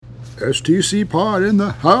STC pod in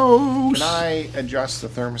the house. Can I adjust the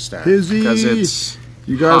thermostat? Hizzy. Because it's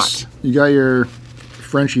You guys, hot. you got your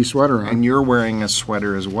Frenchy sweater on. And you're wearing a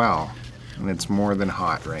sweater as well. And it's more than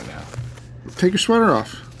hot right now. Take your sweater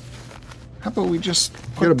off. How about we just You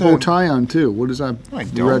put got a bow tie on too. What is that? No, I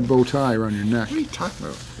don't. Red bow tie around your neck. What are you talking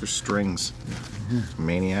about? There's strings.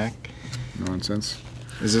 Maniac. Nonsense.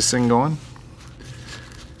 Is this thing going?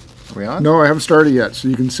 Are we on? No, I haven't started yet, so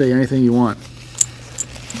you can say anything you want.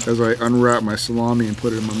 As I unwrap my salami and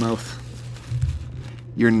put it in my mouth.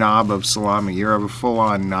 Your knob of salami. You're a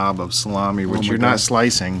full-on knob of salami, which my you're God. not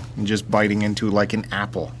slicing and just biting into like an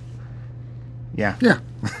apple. Yeah. Yeah.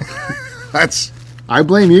 That's... I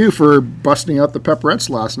blame you for busting out the pepperettes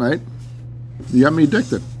last night. You got me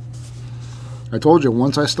addicted. I told you,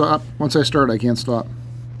 once I start, I can't stop.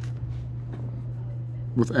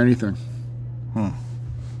 With anything.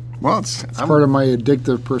 Well, It's part of my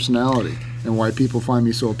addictive personality and why people find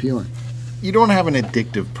me so appealing. you don't have an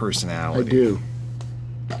addictive I personality. do.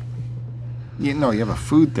 You have a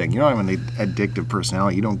food thing. You don't have an addictive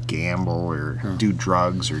personality. You don't gamble or do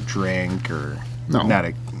drugs or drink or No. not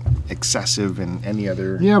excessive in any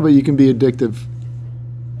other. Yeah, but you can be addictive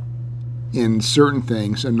in certain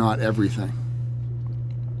things and not everything.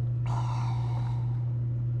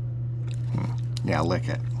 Yeah, lick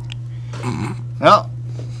it. Well,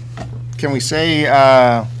 can we say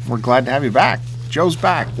we're glad to have you back? Joe's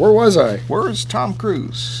back. Where was I? Where's Tom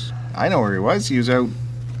Cruise? I know where he was. He was out.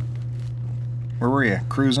 Where were you?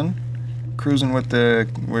 Cruising with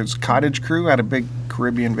his cottage crew. Had a big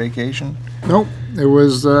Caribbean vacation. Nope. It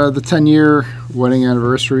was the 10-year wedding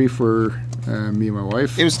anniversary for me and my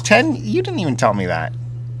wife. It was 10. You didn't even tell me that.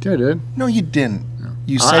 Yeah, I did. No, you didn't.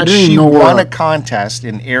 You I said didn't even she know won where- a contest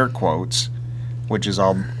in air quotes, which is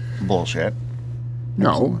all bullshit.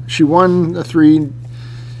 No, she won a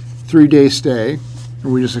three-day stay,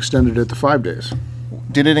 and we just extended it to 5 days.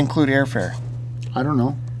 Did it include airfare? I don't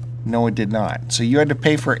know. No, it did not. So you had to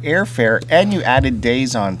pay for airfare and you added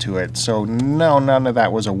days onto it. So no, none of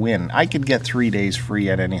that was a win. I could get 3 days free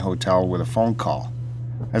at any hotel with a phone call,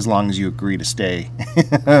 as long as you agree to stay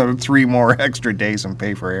 3 more extra days and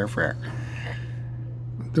pay for airfare.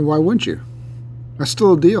 Then why wouldn't you? That's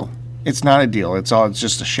still a deal. It's not a deal. It's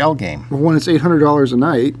just a shell game. Well, when it's $800 a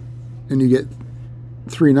night, and you get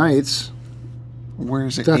 3 nights,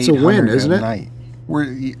 Where's it? That's a win, isn't it? Night?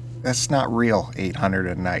 That's not real. 800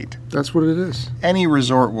 a night. that's what it is. Any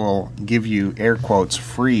resort will give you air quotes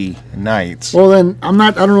free nights. Well, then I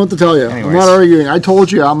don't know what to tell you. I'm Anyways. not arguing. I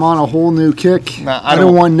told you I'm on a whole new kick. Nah, I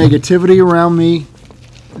don't want negativity around me.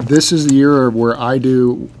 This is the year where I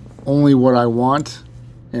do only what I want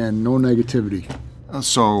and no negativity.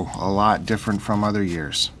 So a lot different from other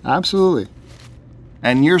years. Absolutely.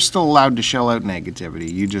 And you're still allowed to shell out negativity.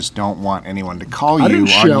 You just don't want anyone to call I you didn't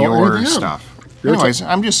shell on your anything out. stuff. You're Anyways,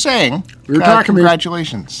 I'm just saying. You're attacking me.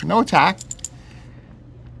 Congratulations. No attack.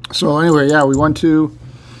 So anyway, yeah, we went to.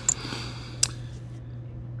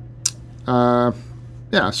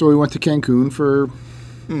 So we went to Cancun for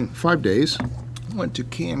 5 days. Went to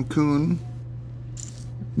Cancun.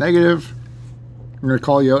 Negative. I'm gonna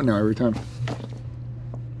call you out now every time.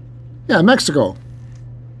 Yeah, Mexico.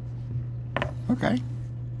 Okay.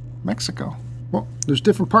 Mexico. Well, there's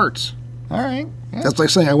different parts. All right. Yeah. That's like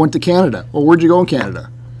saying I went to Canada. Well, where'd you go in Canada?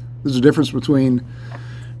 There's a difference between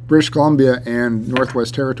British Columbia and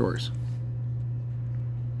Northwest Territories.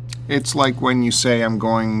 It's like when you say I'm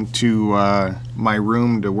going to my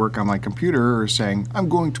room to work on my computer, or saying I'm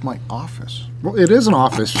going to my office. Well, it is an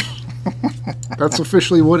office. That's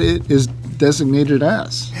officially what it is designated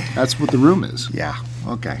as. That's what the room is. Yeah.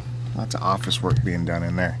 Okay. Lots of office work being done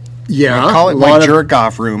in there. Yeah. Call it a my lot of-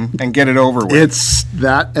 jerk-off room and get it over with. It's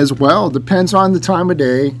that as well. Depends on the time of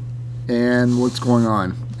day and what's going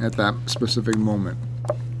on at that specific moment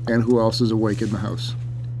and who else is awake in the house.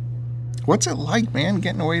 What's it like, man,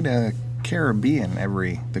 getting away to Caribbean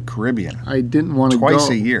the Caribbean? I didn't want to go. Twice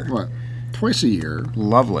a year. What? Twice a year.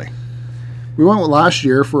 Lovely. We went last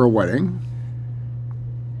year for a wedding.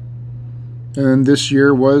 And this year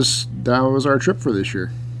that was our trip for this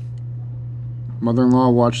year. Mother-in-law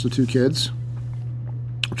watched the 2 kids,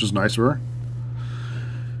 which is nice of her.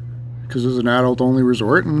 Because it was an adult-only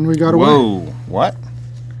resort, and we got away. Whoa. What?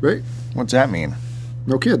 Right? What's that mean?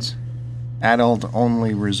 No kids.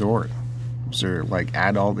 Adult-only resort. Is there like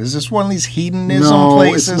adult? Is this one of these hedonism No,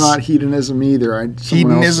 places? it's not hedonism either. Someone else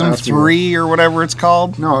Hedonism asked me. 3 or whatever it's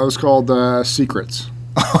called? No, it was called Secrets.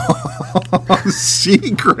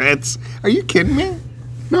 Secrets. Are you kidding me?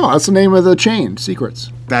 No, that's the name of the chain,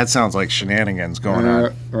 Secrets. That sounds like shenanigans going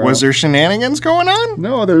on. well- Was there shenanigans going on?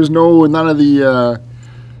 No, there's none of the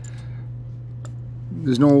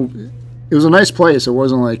There's no. It was a nice place. It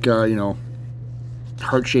wasn't like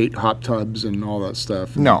heart-shaped hot tubs and all that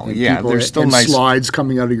stuff. No, yeah, people, there's still and nice slides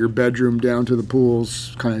coming out of your bedroom down to the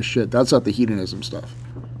pools, kind of shit. That's not the hedonism stuff.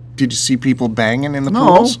 Did you see people banging in the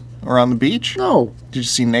No. pools or on the beach? No, Did you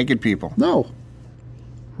see naked people? no.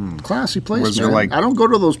 Classy place, Was there, man. like- I don't go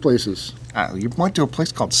to those places. You went to a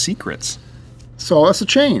place called Secrets. So that's a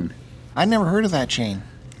chain. I never heard of that chain.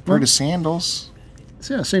 Heard of Sandals.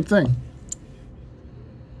 Yeah, same thing.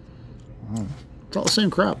 It's all the same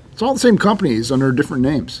crap. It's all the same companies under different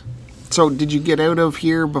names. So, did you get out of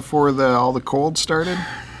here before all the cold started?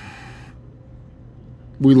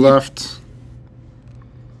 We left.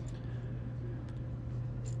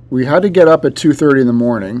 We had to get up at 2:30 in the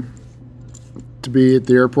morning to be at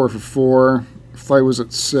the airport for 4. Flight was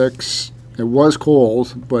at 6. It was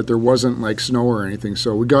cold, but there wasn't like snow or anything,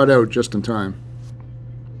 so we got out just in time.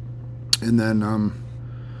 And then,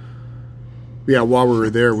 while we were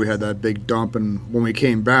there, we had that big dump, and when we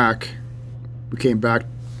came back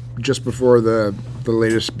just before the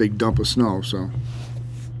latest big dump of snow, so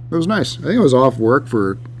it was nice. I think I was off work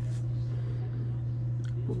for,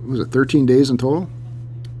 what was it, 13 days in total?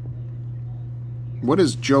 What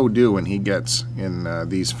does Joe do when he gets in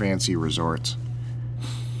these fancy resorts?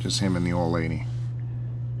 Just him and the old lady.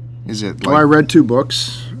 Is it Well, I like read 2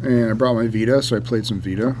 books, and I brought my Vita, so I played some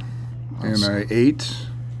Vita, and I ate,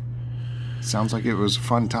 sounds like it was a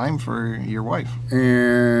fun time for your wife?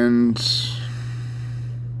 and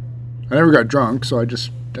I never got drunk, so I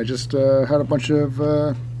just had a bunch of.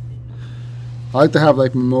 I like to have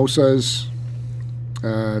like mimosas.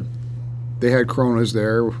 They had Coronas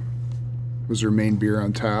there. Was their main beer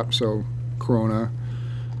on tap, so Corona.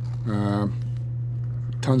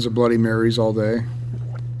 Tons of Bloody Marys all day.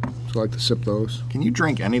 So I like to sip those. Can you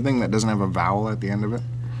drink anything that doesn't have a vowel at the end of it?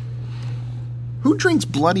 Who drinks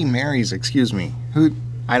Bloody Marys? Excuse me. Who?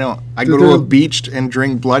 I don't. I go to a beach and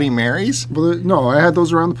drink Bloody Marys. Well, no, I had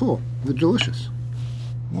those around the pool. They're delicious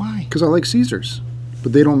Why? because I like Caesars,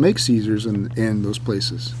 but they don't make Caesars in those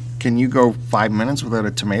places. Can you go 5 minutes without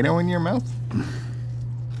a tomato in your mouth?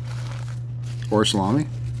 Or salami.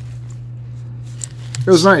 It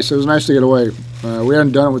was nice. It was nice to get away. We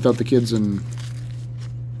hadn't done it without the kids, and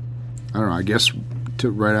I don't know. I guess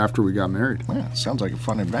right after we got married. Yeah, sounds like a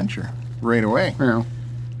fun adventure. Right away. You know,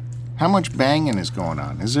 How much banging is going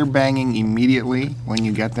on? Is there banging immediately when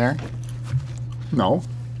you get there? no.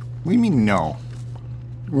 What do you mean no?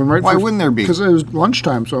 Went right Why wouldn't there be? Because it was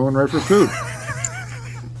lunchtime, so I went right for food.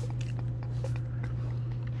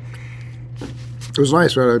 It was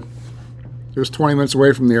nice. It was 20 minutes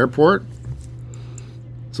away from the airport.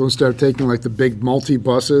 So instead of taking like the big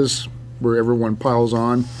multi-buses where everyone piles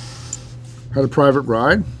on, had a private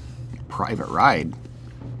ride. Private ride?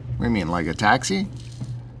 What do you mean, like a taxi?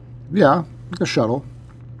 Yeah, like a shuttle.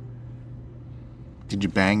 Did you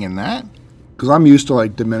bang in that? Because I'm used to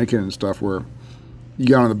like Dominican and stuff where you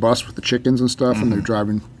get on the bus with the chickens and stuff and they're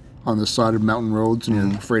driving on the side of mountain roads and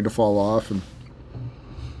you're afraid to fall off.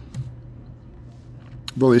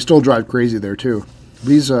 But they still drive crazy there too.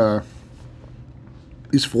 These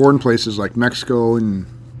foreign places like Mexico and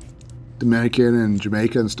Dominican and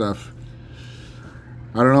Jamaica and stuff,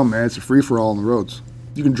 I don't know, man. It's a free-for-all on the roads.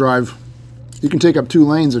 You can take up 2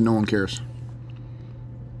 lanes and no one cares.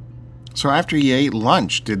 So after you ate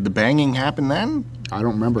lunch, did the banging happen then? I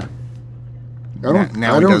don't remember.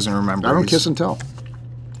 Now he doesn't remember. I don't kiss and tell.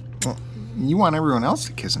 You want everyone else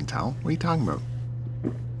to kiss and tell? What are you talking about?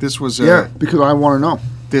 This was Yeah, because I want to know.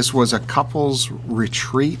 This was a couple's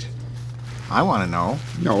retreat. I want to know.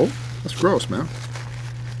 No, that's gross, man.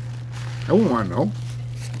 I wouldn't want to know.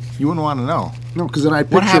 You wouldn't want to know. No, because then I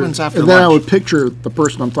picture. What happens after and then I lunch? would picture the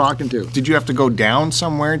person I'm talking to. Did you have to go down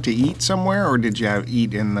somewhere to eat somewhere, or did you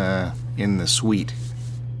eat in the suite?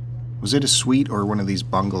 Was it a suite or one of these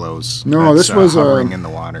bungalows? No, that's, this was hovering in the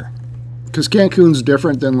water. Because Cancun's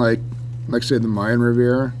different than like say the Mayan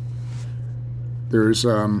Riviera. There's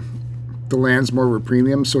the land's more of a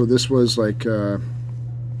premium, so this was like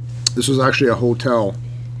this was actually a hotel,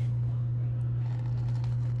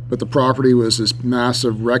 but the property was this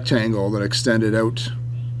massive rectangle that extended out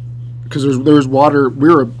because there was water. We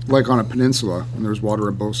were like on a peninsula, and there was water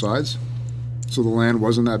on both sides, so the land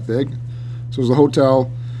wasn't that big. So it was a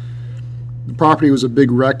hotel. The property was a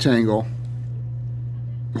big rectangle.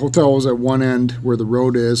 The hotel was at one end where the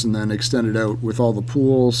road is, and then extended out with all the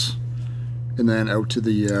pools, and then out to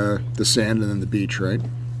the sand and then the beach. Right?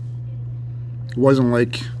 It wasn't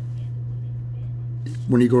like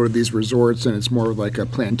when you go to these resorts and it's more like a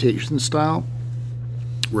plantation style,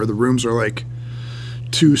 where the rooms are like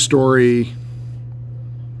 2-story.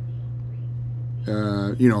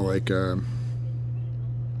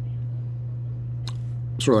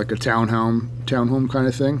 sort of like a townhome kind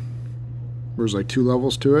of thing. There's like 2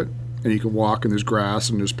 levels to it, and you can walk, and there's grass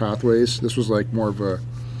and there's pathways. This was like more of a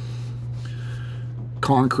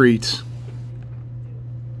concrete,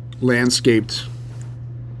 landscaped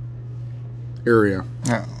area.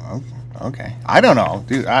 Oh, okay. I don't know,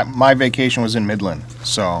 dude. My vacation was in Midland,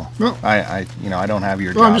 so Well- I don't have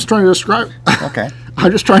your Well, job. I'm just trying to describe. Okay.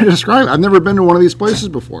 I'm just trying to describe. I've never been to one of these places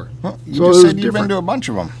before. Well, you So it just was said you've different. been to a bunch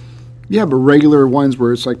of them. Yeah, but regular ones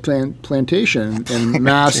where it's like plantation and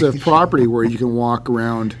massive property where you can walk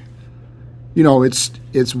around. You know, it's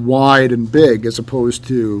wide and big as opposed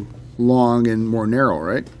to long and more narrow,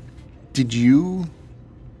 right? Did you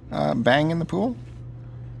bang in the pool?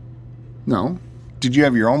 No, Did you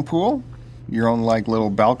have your own pool? Your own like little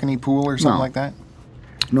balcony pool or something No. like that?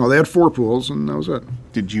 no, they had 4 pools and that was it.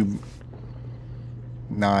 Did you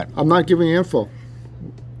not? I'm not giving you info.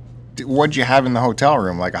 What'd you have in the hotel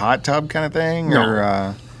room? Like a hot tub kind of thing, No.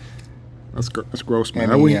 or That's gross, man.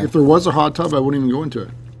 Any, I wouldn't, uh, if there was a hot tub, I wouldn't even go into it.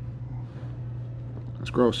 That's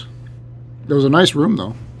gross. There was a nice room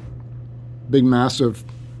though. Big, massive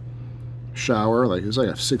shower. Like it was like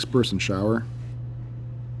a 6-person shower.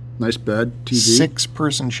 Nice bed, TV.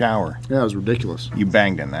 6-person shower? Yeah, it was ridiculous. You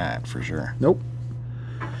banged in that for sure. Nope.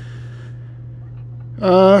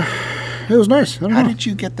 It was nice. I don't How know. did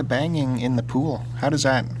you get the banging in the pool? How do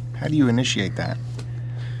you initiate that?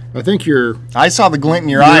 I think you're I saw the glint in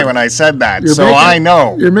your eye when I said that, you're so making- I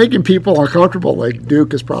know. you're making people uncomfortable. Like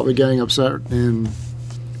Duke is probably getting upset, and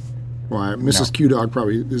Mrs. Q Dog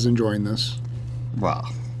probably is enjoying this. Well,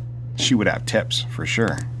 she would have tips for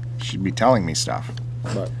sure. She'd be telling me stuff.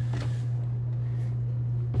 But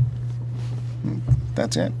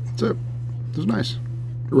That's it. that's it. It was nice.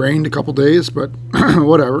 Rained a couple days, but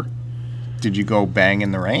whatever. Did you go bang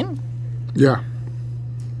in the rain? Yeah.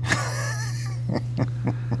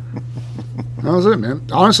 That was it, man.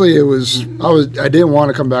 Honestly, I didn't want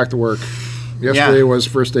to come back to work. Yesterday Yeah. was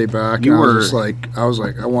first day back. You and were- I was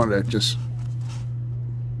like, I wanted to just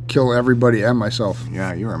kill everybody and myself.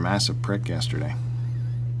 Yeah, you were a massive prick yesterday.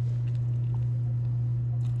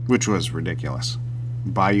 Which was ridiculous.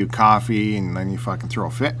 Buy you coffee and then you fucking throw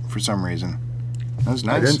a fit for some reason. That was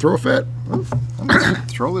I nice. didn't throw a fit. I'm gonna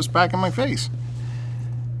throw this back in my face.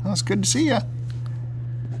 Well, it's good to see you.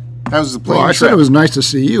 That was the plane Well, I said trip. it was nice to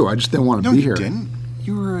see you. I just didn't want to No, be you here. didn't.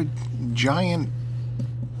 You were a giant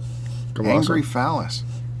Come on, angry son. phallus.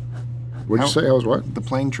 What'd you How- say? I was what? The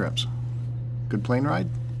plane trips. Good plane ride?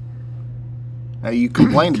 You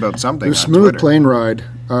complained about something. It was a on smooth Twitter. plane ride.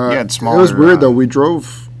 Yeah, it's It was smaller, weird though.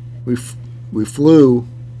 We flew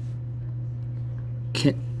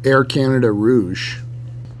Air Canada Rouge,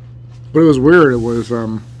 but it was weird. It was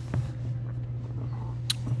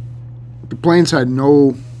the planes had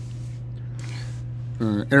no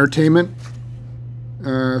entertainment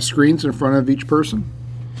screens in front of each person,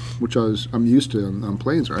 which I'm used to on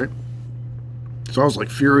planes, right? So I was like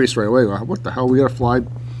furious right away. What the hell? We got to fly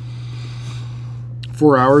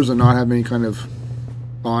 4 hours and not have any kind of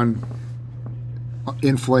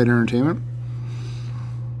in-flight entertainment.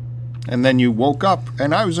 And then you woke up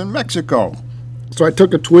and I was in Mexico. So I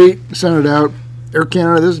took a tweet, sent it out. Air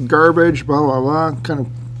Canada, this is garbage, blah, blah, blah. Kind of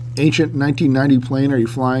ancient 1990 plane. Are you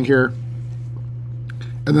flying here?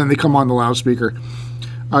 And then they come on the loudspeaker.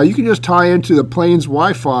 You can just tie into the plane's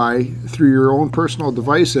Wi-Fi through your own personal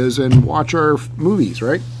devices and watch our movies,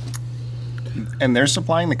 right? And they're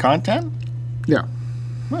supplying the content? Yeah.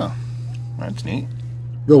 Oh, that's neat.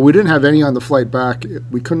 Though we didn't have any on the flight back.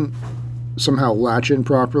 We couldn't somehow latch in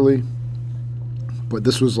properly. But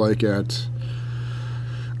this was like at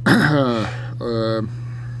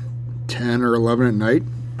 10 or 11 at night.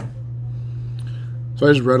 So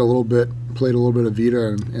I just read a little bit, played a little bit of Vita,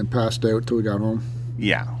 and passed out till we got home.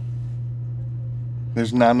 Yeah.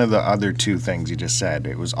 There's none of the other two things you just said.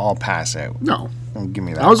 It was all pass out. No, Don't give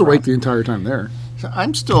me that. I was awake crap. the entire time there. So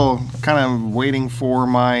I'm still kind of waiting for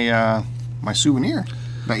my my souvenir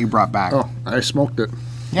that you brought back. Oh, I smoked it.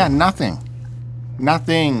 Yeah, nothing.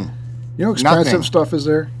 Nothing. You know how expensive Nothing. stuff is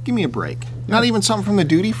there? Give me a break. Not even something from the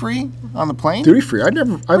duty free on the plane? Duty free. I've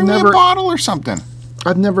Bring me a bottle or something.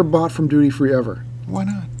 bought from duty free ever. Why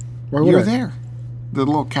not? Why would You're I? there. The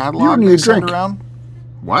little catalog You don't need they a send drink. around.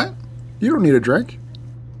 What? You don't need a drink.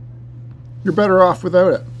 You're better off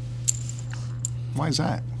without it Why is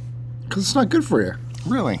that? because it's not good for you.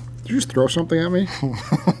 Really? Did you just throw something at me?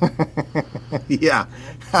 Yeah,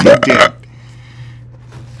 I did.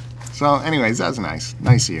 So, anyways, that's nice.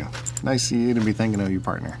 Nice of you. Nice of you to be thinking of your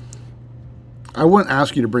partner. I wouldn't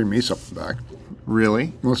ask you to bring me something back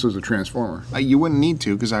Really? unless it was a Transformer. You wouldn't need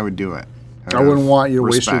to because I would do it. I wouldn't want you to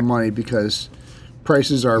waste your Respect. money because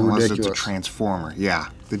prices are Unless ridiculous. it's a transformer. Yeah,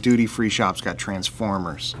 the duty-free shops got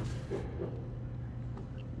transformers.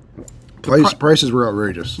 Prices were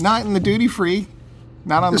outrageous. Not in the duty-free.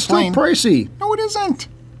 Not on It's the plane. still pricey. No, it isn't.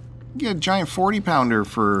 You get a giant 40-pounder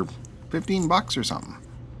for $15 or something.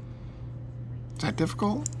 Is that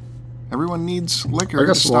difficult? Everyone needs liquor I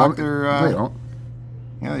got to stock salami. their... They don't.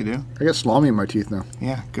 Yeah, they do. I got salami in my teeth now.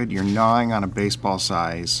 Yeah, good. You're gnawing on a baseball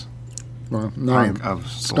size Well, no, hunk of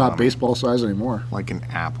it's salami. not baseball size anymore. Like an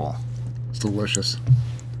apple. It's delicious.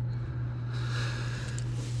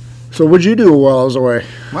 So what'd you do while I was away?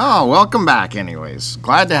 Well, welcome back anyways.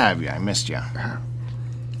 Glad to have you. I missed you.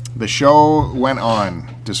 The show went on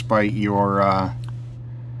despite your...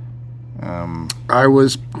 I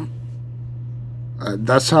was...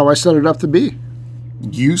 that's how I set it up to be.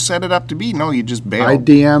 You set it up to be? No, you just bailed. I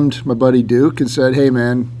DM'd my buddy Duke and said, hey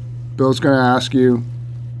man, Bill's going to ask you,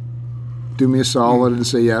 do me a solid and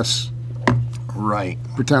say yes. Right.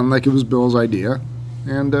 Pretend like it was Bill's idea.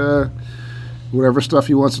 And whatever stuff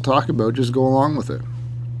he wants to talk about, just go along with it.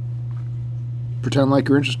 Pretend like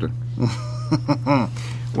you're interested.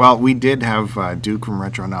 Well, we did have Duke from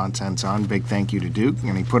Retro Nonsense on. Big thank you to Duke.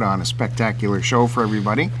 And he put on a spectacular show for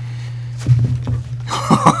everybody.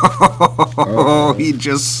 Oh, he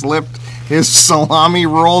just slipped. His salami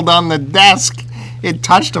rolled on the desk. It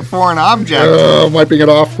touched a foreign object. Wiping it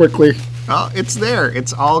off quickly. Oh, it's there.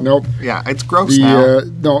 It's all... Nope. Yeah, it's gross now.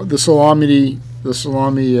 The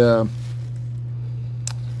salami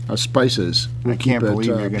spices. I can't believe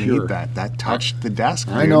you're going to pure. eat that. That touched the desk.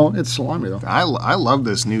 I dude. know, it's salami though. I love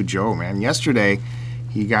this new Joe, man. Yesterday,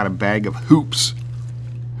 he got a bag of hoops.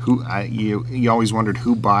 You always wondered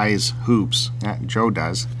who buys hoops. Yeah, Joe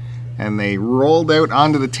does. And they rolled out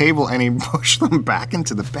onto the table, and he pushed them back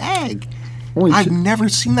into the bag. Holy I've shit. never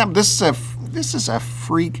seen that. This is a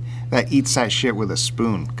freak that eats that shit with a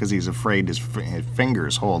spoon because he's afraid his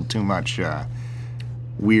fingers hold too much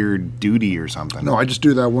weird duty or something. No, I just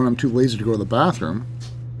do that when I'm too lazy to go to the bathroom.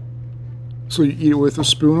 So you eat it with a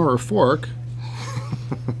spoon or a fork,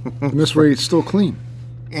 and this way it's still clean.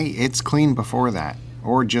 Hey, it's clean before that,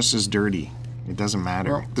 or just as dirty. It doesn't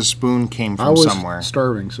matter. Well, The spoon came I from was somewhere.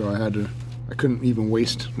 starving, so I couldn't even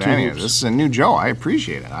waste two Anyway, hoops. this is a new Joe. I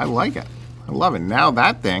appreciate it. I like it. I love it. Now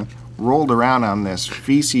that thing rolled around on this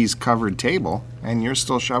feces-covered table, and you're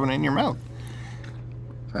still shoving it in your mouth.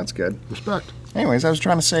 That's good. Respect. Anyways, I was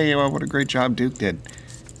trying to say what a great job Duke did,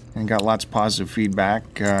 and got lots of positive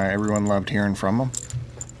feedback. Everyone loved hearing from him.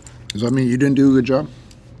 Does that mean you didn't do a good job?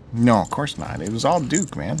 No, of course not. It was all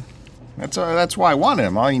Duke, man. That's why I wanted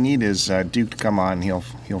him. All you need is Duke to come on. He'll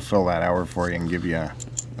fill that hour for you and give you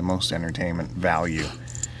the most entertainment value.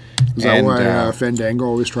 Is that And, why Fandango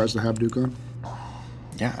always tries to have Duke on?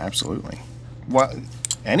 Yeah, absolutely. Well,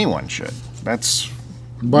 anyone should. That's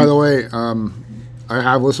By the way, I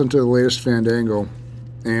have listened to the latest Fandango,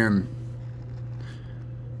 and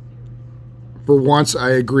for once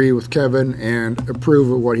I agree with Kevin and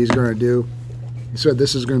approve of what he's going to do. He said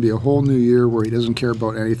this is going to be a whole new year where he doesn't care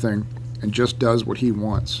about anything and just does what he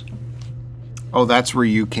wants. that's where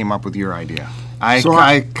you came up with your idea. I So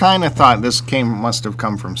kind of thought this must have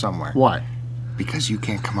come from somewhere Why? because you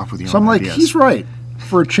can't come up with your So own I'm like, ideas. he's right.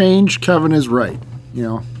 For a change, Kevin is right. You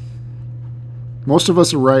know, most of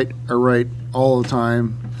us are right all the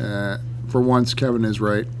time. For once, Kevin is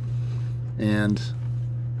right, and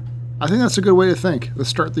I think that's a good way to think. Let's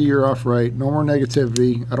start the year off right. No more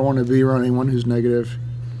negativity. I don't want to be around anyone who's negative,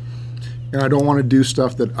 and I don't want to do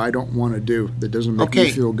stuff that I don't want to do that doesn't make me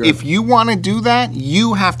feel good. If you want to do that,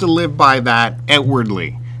 you have to live by that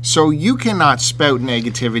outwardly. So you cannot spout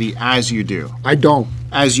negativity as you do, I don't.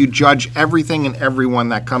 as you judge everything and everyone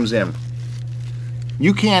that comes in.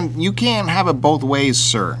 You can't have it both ways,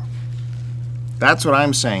 sir. That's what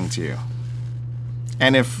I'm saying to you.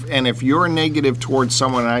 And if you're negative towards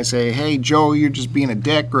someone and I say, hey, Joe, you're just being a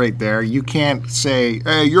dick right there, you can't say,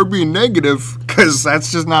 hey, you're being negative, because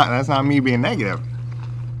that's not me being negative.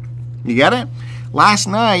 You get it? Last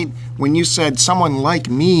night, when you said someone like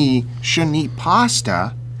me shouldn't eat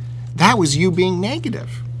pasta, that was you being negative.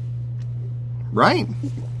 Right?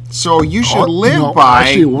 So you should live no, by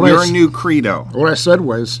actually, what your I s- new credo. What I said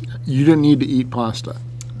was you didn't need to eat pasta.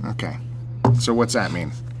 Okay. So what's that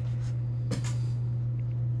mean?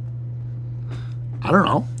 I don't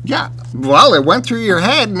know. Yeah. Well, it went through your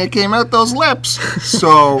head and it came out those lips.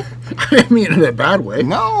 So, I didn't mean it in a bad way.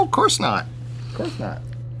 no, of course not. Of course not.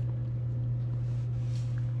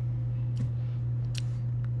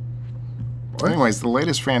 What? Anyways, the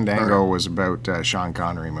latest Fandango was about Sean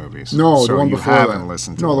Connery movies. No, so the one you before haven't that.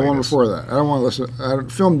 listened to No, the one latest. before that. I don't want to listen.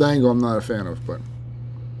 Film Dango, I'm not a fan of, but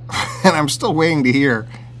And I'm still waiting to hear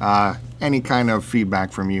any kind of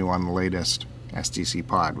feedback from you on the latest STC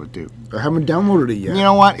pod would do. I haven't downloaded it yet. You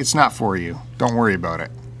know what? It's not for you. Don't worry about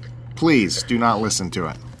it. Please do not listen to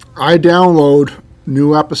it. I download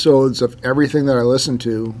new episodes of everything that I listen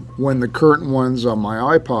to when the current ones on my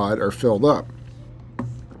iPod are filled up.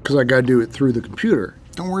 Because I got to do it through the computer.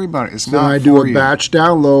 Don't worry about it. It's Then not I for do a you. batch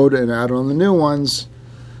download and add on the new ones.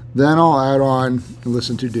 Then I'll add on and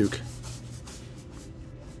listen to Duke.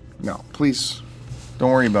 No, please.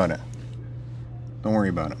 Don't worry about it. Don't worry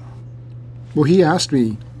about it. Well, he asked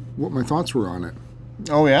me what my thoughts were on it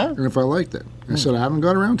Oh, yeah? and if I liked it. I said, I haven't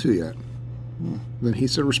got around to it yet. Then he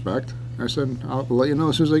said, respect. I said, I'll let you know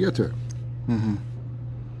as soon as I get to it.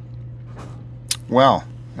 Well,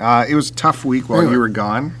 it was a tough week while Anyway. you were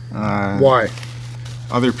gone. Why?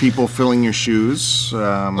 Other people filling your shoes.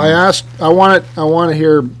 I asked, I want to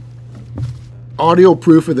hear audio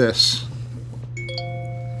proof of this.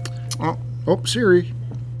 Oh, Siri.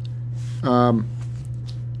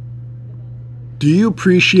 Do you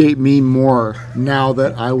appreciate me more now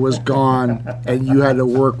that I was gone and you had to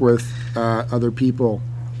work with other people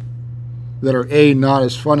that are A, not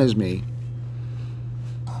as fun as me,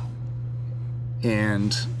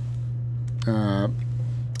 and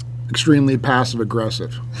extremely passive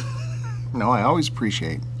aggressive? No, I always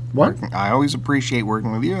appreciate. What? I always appreciate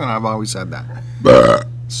working with you, and I've always said that.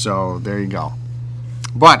 So there you go.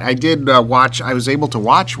 But I did watch. I was able to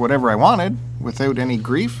watch whatever I wanted without any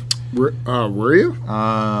grief. Were you?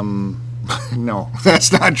 No,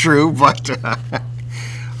 that's not true. But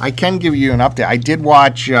I can give you an update. I did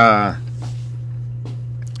watch. You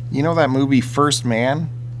know that movie First Man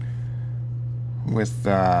with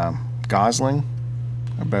Gosling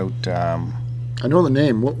about I know the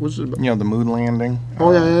name. What was it about? the moon landing.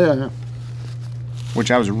 Oh, yeah.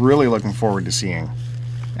 Which I was really looking forward to seeing,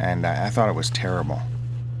 and I thought it was terrible.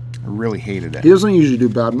 I really hated it. He doesn't usually do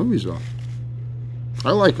bad movies, though.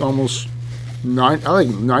 I like almost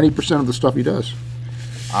 90% of the stuff he does.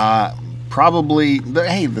 Probably,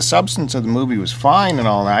 the substance of the movie was fine and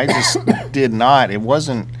all that. I just did not. It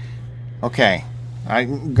wasn't okay.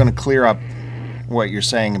 I'm going to clear up what you're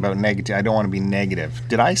saying about negative. I don't want to be negative.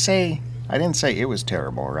 Did I say? I didn't say it was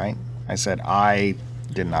terrible, right? I said I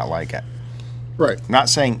did not like it. Right. Not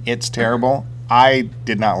saying it's terrible. I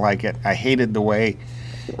did not like it. I hated the way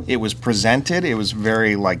it was presented. It was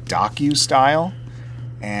very like docu style,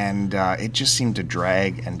 and it just seemed to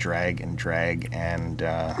drag and drag and drag. And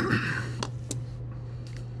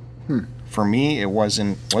for me, it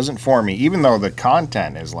wasn't for me. Even though the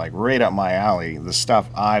content is like right up my alley, the stuff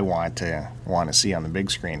I want to see on the big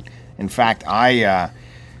screen. In fact, I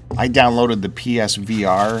downloaded the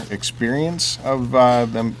PSVR experience of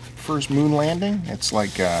the first moon landing. It's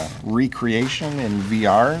like a recreation in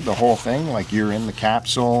VR, the whole thing. Like you're in the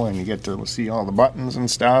capsule and you get to see all the buttons and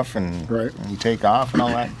stuff, and Right. you take off and all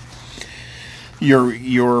that.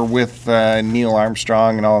 You're with Neil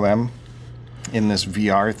Armstrong and all them in this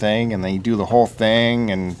VR thing, and then you do the whole thing,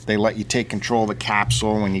 and they let you take control of the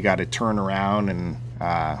capsule when you got to turn around and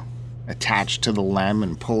attach to the LEM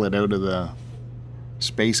and pull it out of the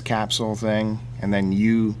space capsule thing, and then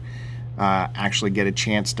you actually get a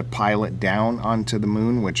chance to pilot down onto the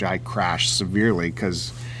moon, which I crashed severely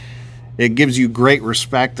because it gives you great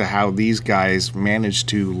respect to how these guys managed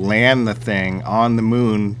to land the thing on the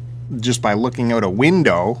moon just by looking out a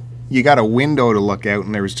window. You got a window to look out,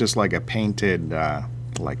 and there was just like a painted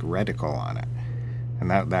like reticle on it, and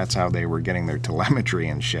that's how they were getting their telemetry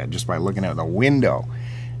and shit, just by looking out the window.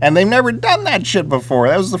 And they've never done that shit before.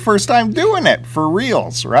 That was the first time doing it for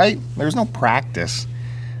reals, right? There's no practice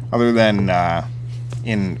other than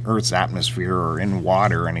in Earth's atmosphere or in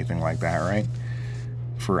water or anything like that, right?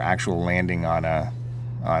 For actual landing on a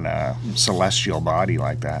celestial body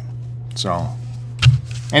like that. So,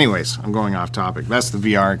 anyways, I'm going off topic. That's the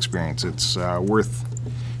VR experience. It's worth,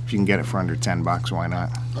 if you can get it for under $10, why not?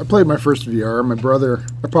 I played my first VR.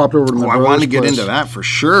 I popped over to my I brother's want to get place. into that for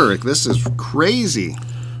sure. This is crazy.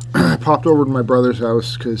 I popped over to my brother's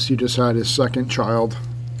house because he just had his second child.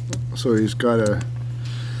 So he had a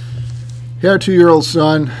 2-year-old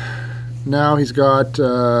son. Now he's got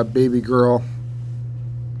a baby girl.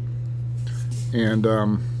 And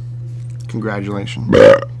Congratulations.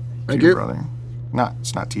 thank to your you. brother.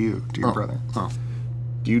 It's not to you, to your brother. Oh,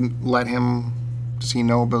 Do you let him, does he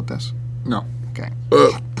know about this? no. Okay.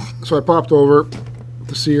 So I popped over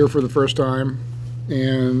to see her for the first time,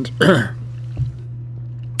 and I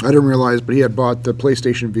didn't realize, but he had bought the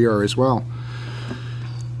PlayStation VR as well.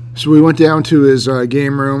 So we went down to his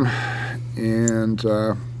game room, and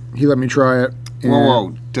he let me try it. And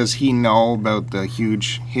Whoa. Does he know about the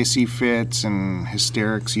huge hissy fits and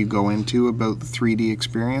hysterics you go into about the 3D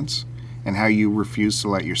experience? And how you refuse to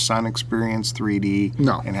let your son experience 3D?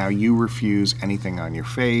 No. And how you refuse anything on your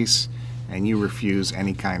face? And you refuse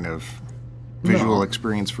any kind of visual No.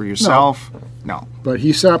 experience for yourself? No. But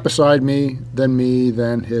he sat beside me, then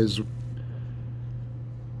his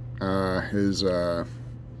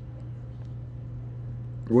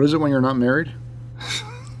what is it when you're not married?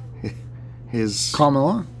 His Common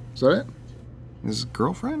law? Is that it? his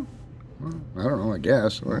girlfriend? I don't know, I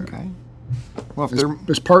guess. Okay. Well, if they're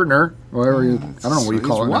His partner, whatever I don't know what you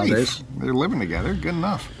call it his wife. nowadays. They're living together. Good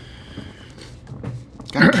enough.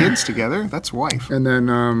 Got kids together. That's wife. And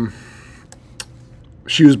then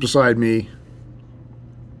she was beside me.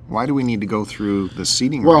 Why do we need to go through the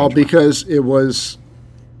seating Well, arrangement? because it was,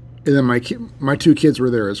 and then my two kids were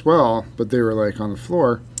there as well, but they were like on the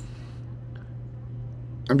floor.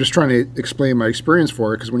 I'm just trying to explain my experience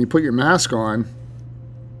for it, because when you put your mask on,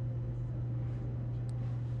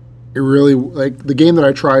 it really, like, the game that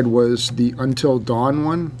I tried was the Until Dawn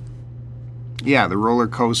one. Yeah, the roller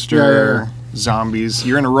coaster, Yeah. zombies.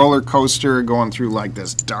 You're in a roller coaster going through like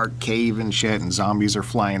this dark cave and shit, and zombies are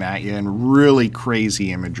flying at you, and really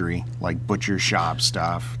crazy imagery, like butcher shop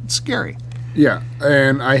stuff. It's scary. Yeah,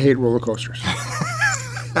 and I hate roller coasters.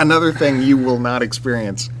 Another thing you will not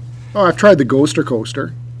experience. Oh, I've tried the Ghoster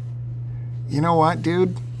Coaster. You know what,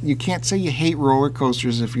 dude? You can't say you hate roller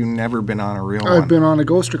coasters if you've never been on a real one. I've been on a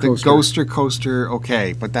Ghoster The Coaster. Ghoster Coaster,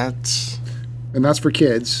 okay, but that's... And that's for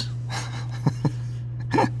kids.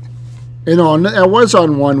 And I was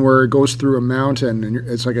on one where it goes through a mountain, and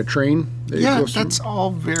it's like a train. That it Yeah, goes through. that's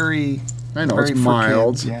all very... I know, very it's for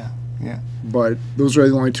mild. kids. Yeah, yeah. But those are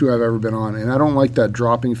the only two I've ever been on, and I don't like that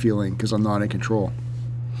dropping feeling because I'm not in control.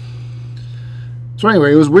 So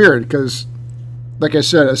anyway, it was weird because, like I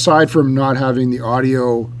said, aside from not having the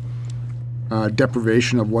audio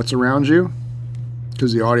deprivation of what's around you,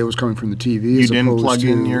 because the audio was coming from the TV. You as didn't opposed plug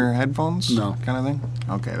in to- your headphones? No. Kind of thing?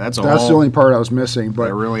 Okay, that's That's all the only part I was missing, but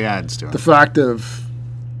that really adds to it. the fact of,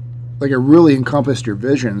 like, it really encompassed your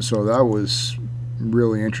vision, so that was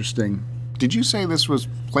really interesting. Did you say this was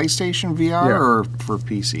PlayStation VR Yeah. or for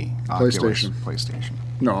PC? Oculus, PlayStation. PlayStation.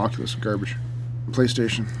 No, Oculus, garbage.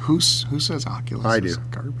 PlayStation, Who says Oculus I is do.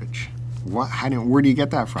 garbage? What? Where do you get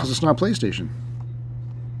that from? because it's not PlayStation.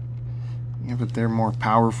 Yeah, but they're more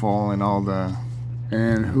powerful and all the...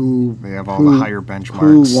 And who They have all who- the higher benchmarks.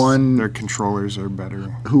 Who won? Their controllers are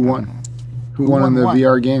better. Who won? Who won in the what?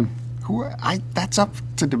 VR game? That's up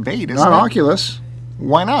to debate, isn't Not it? Oculus.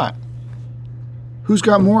 Why not? Who's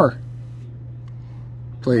got more?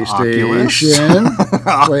 PlayStation.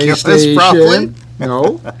 Oculus, PlayStation. probably.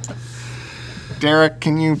 No. Derek,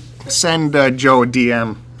 can you send Joe a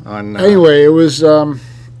DM on... Anyway, it was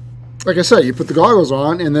like I said, you put the goggles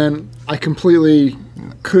on, and then I completely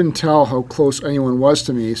couldn't tell how close anyone was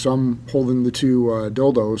to me. So I'm holding the two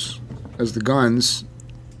dildos as the guns,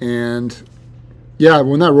 and yeah,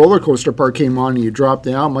 when that roller coaster part came on and you dropped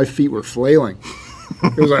down, my feet were flailing.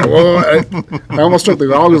 It was like, whoa! I almost took the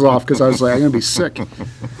goggles off because I was like, I'm gonna be sick. It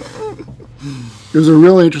was a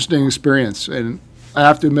really interesting experience, and I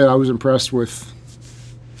have to admit, I was impressed with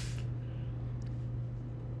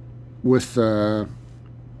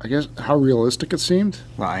I guess how realistic it seemed.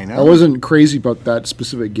 Well, I know. I wasn't crazy about that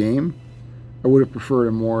specific game. I would have preferred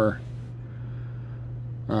a more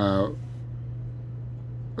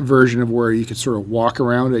version of where you could sort of walk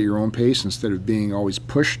around at your own pace instead of being always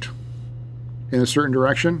pushed in a certain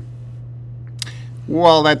direction.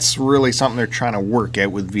 Well, that's really something they're trying to work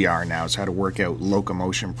out with VR now, is how to work out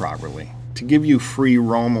locomotion properly. To give you free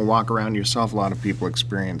roam and walk around yourself, a lot of people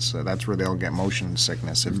experience that's where they'll get motion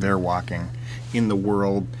sickness if they're walking in the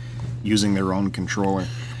world using their own controller.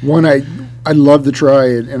 One I'd love to try,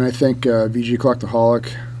 and I think VG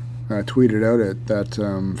Collectaholic tweeted out it that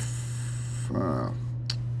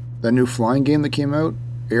that new flying game that came out,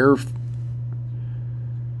 Air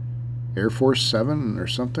Force 7 or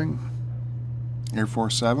something. Air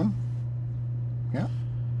Force 7? Yeah.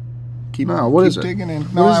 Keep digging in.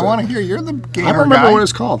 No, What is I it? want to hear. You're the gamer I don't remember guy. what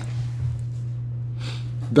it's called.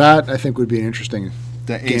 That, I think, would be an interesting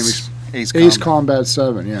The game. Ace Ace Combat. Combat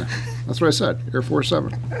 7, yeah. That's what I said, Air Force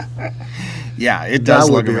 7. Yeah, it does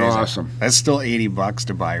That look would be amazing. awesome. That's still $80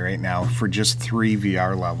 to buy right now for just 3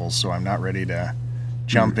 VR levels, so I'm not ready to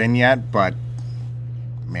jump in yet, but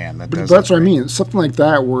man, that But does that's look what I great. mean. Something like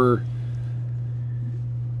that where,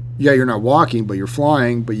 yeah, you're not walking, but you're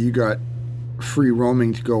flying, but you got free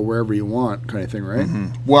roaming to go wherever you want kind of thing, right?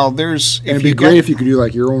 Well, there's... And it'd be great if you could do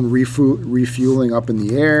like your own refueling up in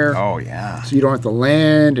the air. Oh, yeah. So you don't have to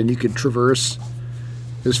land, and you could traverse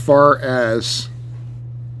as far as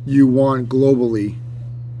you want globally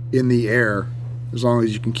in the air, as long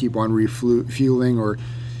as you can keep on refueling, or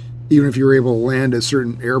even if you're able to land at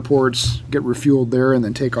certain airports, get refueled there, and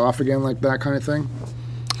then take off again, like that kind of thing.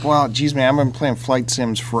 Well, geez, man, I've been playing flight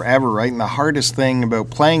sims forever, right? And the hardest thing about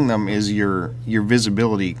playing them is your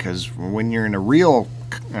visibility, because when you're in a real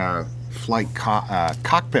flight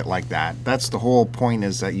cockpit like that, that's the whole point,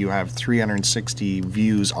 is that you have 360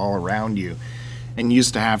 views all around you. And you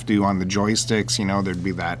used to have to, on the joysticks, there'd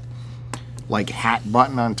be that like hat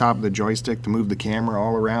button on top of the joystick to move the camera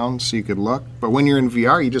all around so you could look. But when you're in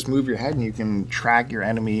VR, you just move your head and you can track your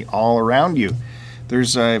enemy all around you.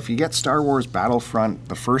 There's if you get Star Wars Battlefront,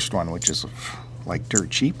 the first one, which is like dirt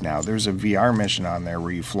cheap now, there's a VR mission on there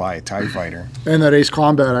where you fly a TIE fighter. And that Ace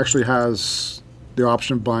Combat actually has the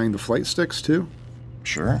option of buying the flight sticks too.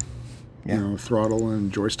 Sure. Yeah. Throttle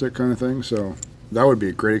and joystick kind of thing. So that would be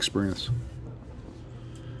a great experience.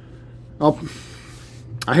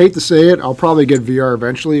 I hate to say it, I'll probably get VR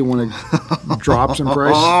eventually when it drops in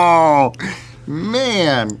price. Oh,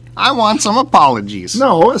 man. I want some apologies.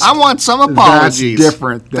 No. I want some apologies. That's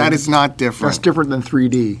different. That is not different. That's different than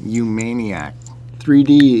 3D. You maniac.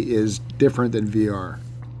 3D is different than VR.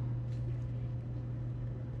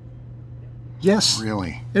 Yes.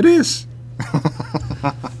 Really? It is.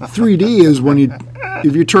 3D is when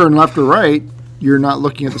if you turn left or right, you're not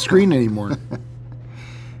looking at the screen anymore.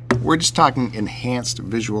 We're just talking enhanced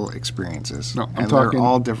visual experiences. No, I'm talking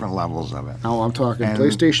all different levels of it. No, I'm talking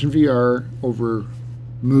PlayStation VR over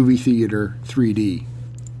movie theater 3D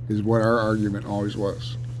is what our argument always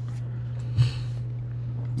was.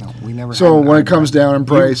 No, we never. So when it comes down in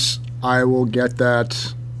price, I will get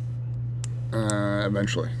that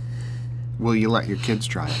eventually. Will you let your kids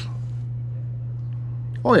try it?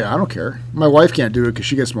 Oh yeah, I don't care. My wife can't do it because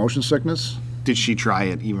she gets motion sickness. Did she try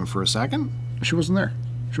it even for a second? She wasn't there.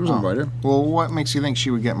 She wasn't invited. Well, what makes you think she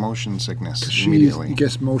would get motion sickness immediately? She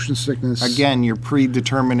gets motion sickness. Again, you're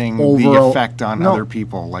predetermining the effect on other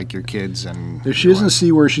people, like your kids and. If she doesn't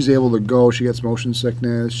see where she's able to go, she gets motion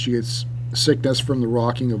sickness. She gets sickness from the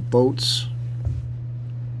rocking of boats.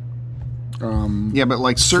 Yeah, but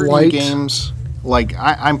like certain games, like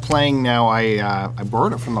I'm playing now. I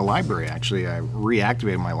borrowed it from the library. Actually, I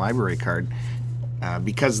reactivated my library card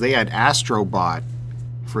because they had Astrobot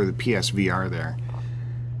for the PSVR there.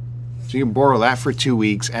 So you can borrow that for 2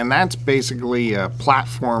 weeks, and that's basically a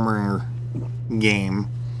platformer game.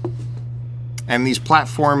 And these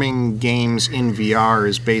platforming games in VR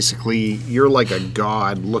is basically, you're like a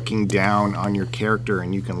god looking down on your character,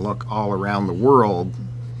 and you can look all around the world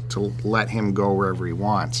to let him go wherever he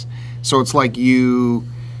wants. So it's like you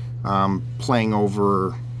playing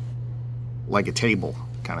over like a table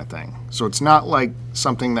kind of thing. So it's not like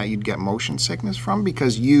something that you'd get motion sickness from,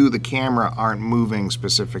 because you, the camera, aren't moving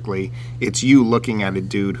specifically. It's you looking at a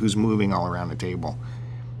dude who's moving all around the table.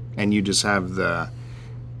 And you just have the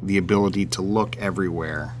ability to look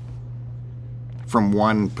everywhere from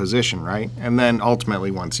one position, right? And then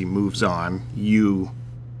ultimately, once he moves on, you,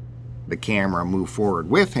 the camera, move forward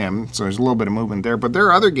with him. So there's a little bit of movement there. But there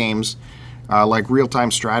are other games, like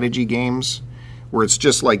real-time strategy games, where it's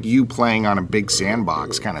just like you playing on a big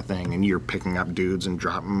sandbox kind of thing, and you're picking up dudes and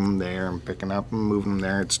dropping them there and picking up and moving them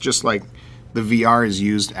there. It's just like the VR is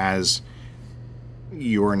used as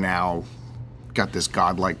you're now got this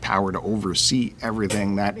godlike power to oversee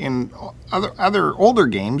everything that in other older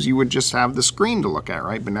games you would just have the screen to look at,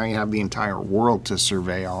 right? But now you have the entire world to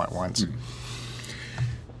survey all at once.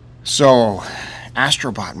 So,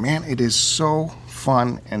 Astrobot, man, it is so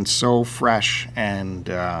fun and so fresh, and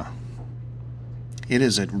it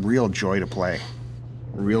is a real joy to play.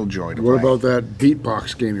 Real joy to play. What about that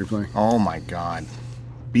beatbox game you're playing? Oh my God.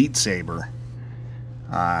 Beat Saber.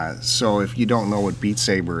 So if you don't know what Beat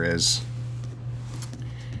Saber is,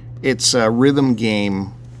 it's a rhythm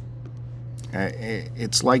game.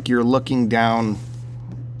 It's like you're looking down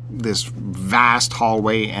this vast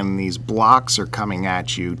hallway and these blocks are coming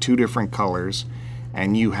at you, 2 different colors,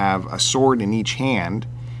 and you have a sword in each hand.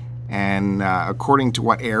 And according to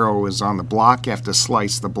what arrow is on the block, you have to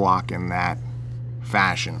slice the block in that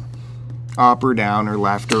fashion. Up or down or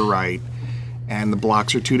left or right. And the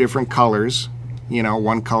blocks are 2 different colors. You know,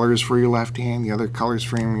 one color is for your left hand, the other color is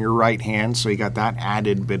for your right hand. So you got that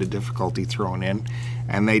added bit of difficulty thrown in.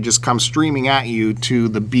 And they just come streaming at you to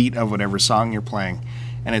the beat of whatever song you're playing.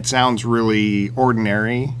 And it sounds really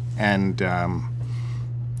ordinary and,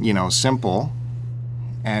 simple.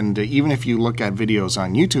 And even if you look at videos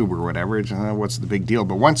on YouTube or whatever, it's, what's the big deal?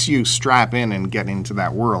 But once you strap in and get into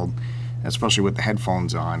that world, especially with the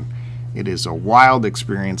headphones on, it is a wild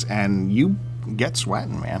experience, and you get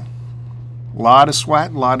sweating, man. A lot of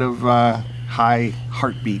sweat, a lot of... high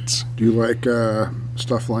heartbeats. Do you like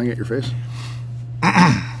stuff flying at your face?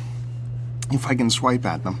 If I can swipe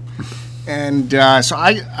at them. And so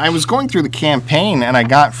I was going through the campaign, and I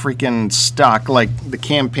got freaking stuck. Like, the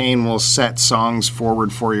campaign will set songs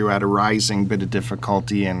forward for you at a rising bit of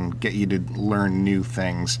difficulty and get you to learn new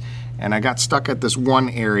things. And I got stuck at this one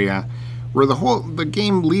area where the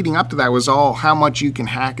game leading up to that was all how much you can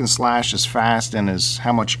hack and slash as fast and as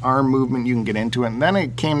how much arm movement you can get into it. And then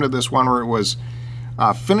it came to this one where it was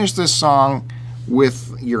finish this song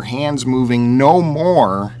with your hands moving no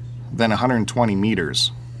more than 120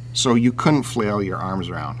 meters. So you couldn't flail your arms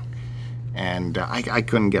around. And I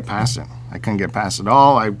couldn't get past it. I couldn't get past it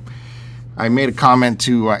all. I made a comment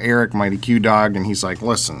to Eric, Mighty Q Dog, and he's like,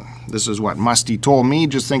 listen, this is what Musty told me.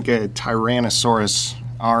 Just think of Tyrannosaurus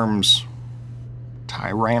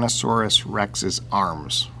Rex's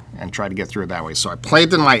arms, and try to get through it that way. So I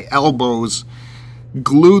planted my elbows,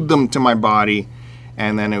 glued them to my body,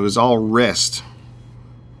 and then it was all wrist.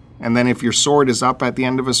 And then if your sword is up at the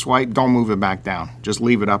end of a swipe, don't move it back down. Just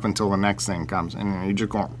leave it up until the next thing comes. And you're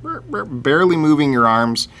just going, barely moving your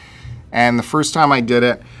arms. And the first time I did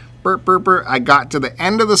it, I got to the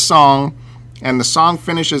end of the song, and the song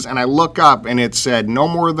finishes, and I look up, and it said no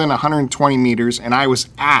more than 120 meters, and I was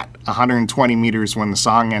at 120 meters when the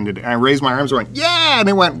song ended. And I raised my arms and went, yeah! And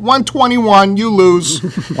it went, 121, you lose.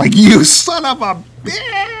 Like, you son of a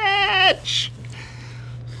bitch!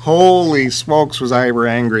 Holy smokes, was I ever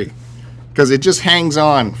angry. Because it just hangs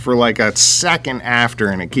on for like a second after,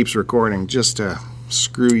 and it keeps recording just to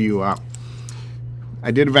screw you up.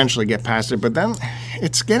 I did eventually get past it, but then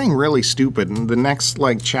it's getting really stupid. And the next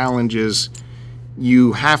like challenge is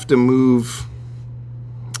you have to move.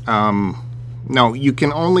 No, you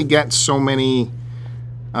can only get so many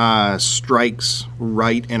strikes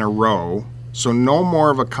right in a row. So no more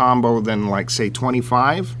of a combo than like say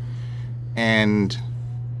 25, and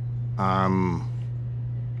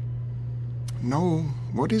no,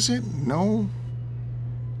 what is it? No.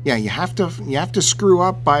 Yeah, you have to screw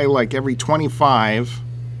up by like every 25.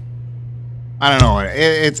 I don't know.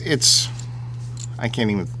 It's I can't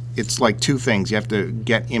even. It's like two things. You have to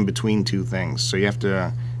get in between two things. So you have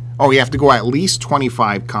to go at least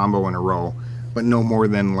 25 combo in a row, but no more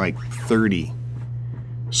than like 30.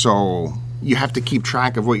 So you have to keep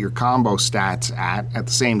track of what your combo stats at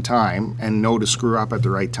the same time and know to screw up at the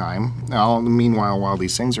right time. Now, meanwhile, while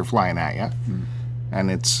these things are flying at you. And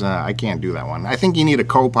it's, I can't do that one. I think you need a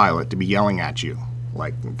co-pilot to be yelling at you,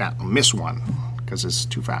 like, that, miss one, because it's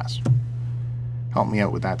too fast. Help me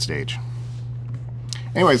out with that stage.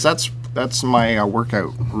 Anyways, that's my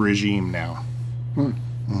workout regime now.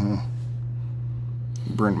 Mm-hmm.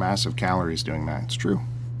 Burnt massive calories doing that. It's true.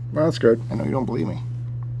 Well, that's good. I know you don't believe me.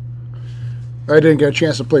 I didn't get a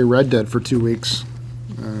chance to play Red Dead for 2 weeks.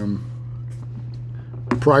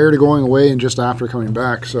 Prior to going away and just after coming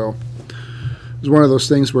back, so... It's one of those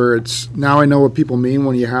things where it's now I know what people mean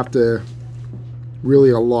when you have to really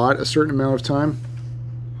allot a certain amount of time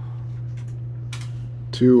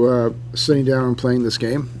to sitting down and playing this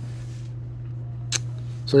game.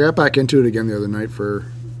 So I got back into it again the other night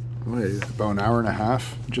for about an hour and a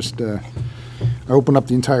half. Just I opened up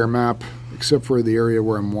the entire map except for the area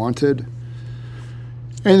where I'm wanted,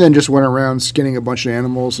 and then just went around skinning a bunch of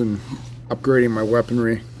animals and upgrading my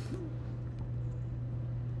weaponry.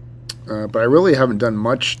 But I really haven't done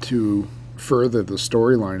much to further the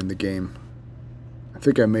storyline in the game. I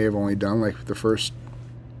think I may have only done like the first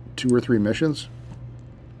 2 or 3 missions.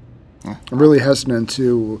 I'm really hesitant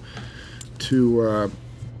to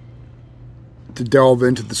delve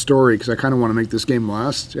into the story because I kind of want to make this game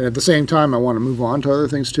last. And at the same time, I want to move on to other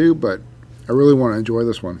things too, but I really want to enjoy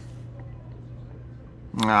this one.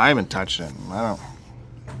 No, I haven't touched it. I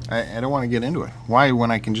don't want to get into it. Why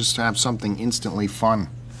when I can just have something instantly fun?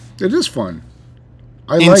 It is fun.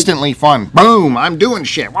 Instantly fun. Boom! I'm doing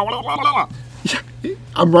shit.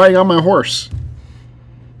 I'm riding on my horse,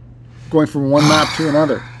 going from one map to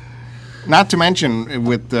another. Not to mention,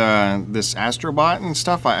 with this Astrobot and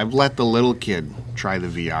stuff, I've let the little kid try the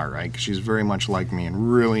VR, right? 'Cause she's very much like me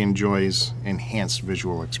and really enjoys enhanced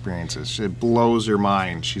visual experiences. It blows her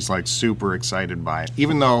mind. She's like super excited by it.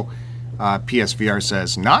 Even though PSVR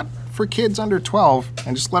says not for kids under 12,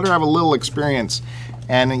 and just let her have a little experience.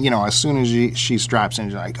 And, you know, as soon as she straps in,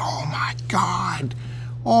 she's like, oh, my God.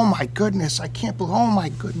 Oh, my goodness. I can't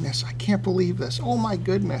believe this. Oh, my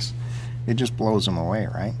goodness. It just blows them away,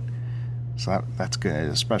 right? So that's good,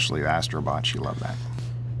 especially Astrobot. She loved that.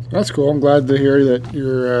 That's cool. I'm glad to hear that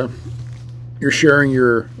you're sharing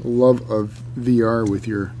your love of VR with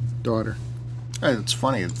your daughter. It's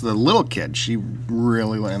funny. It's the little kid. She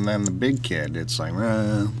really, and then the big kid, it's like,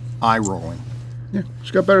 eye rolling. Yeah,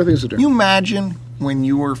 she's got better things to do. You imagine when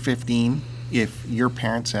you were 15 if your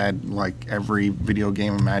parents had like every video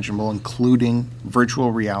game imaginable, including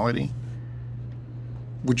virtual reality?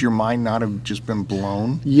 Would your mind not have just been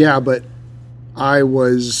blown? Yeah, but I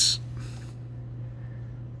was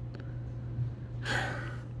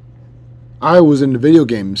into video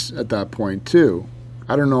games at that point too.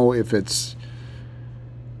 I don't know if it's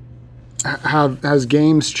has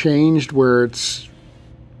games changed where it's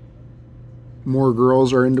more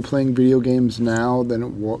girls are into playing video games now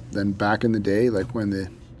than back in the day, like when the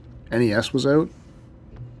NES was out.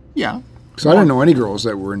 Yeah. So I didn't know any girls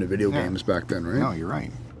that were into video games back then, right? No, you're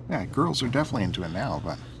right. Yeah, girls are definitely into it now,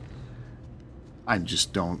 but I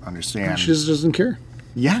just don't understand. She just doesn't care.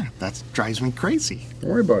 Yeah, that drives me crazy.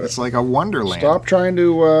 Don't worry about It's it. like a wonderland. Stop trying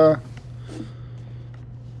to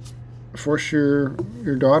force your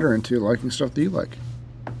daughter into liking stuff that you like.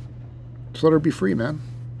 Just let her be free, man.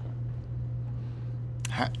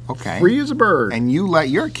 Okay. Free as a bird. And you let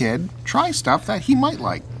your kid try stuff that he might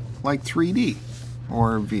like 3D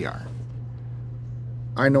or VR.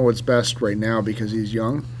 I know what's best right now because he's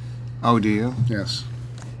young. Oh, do you? Yes.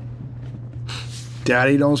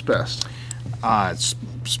 Daddy knows best.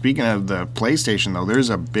 Speaking of the PlayStation, though, there's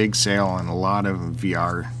a big sale and a lot of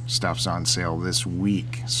VR stuff's on sale this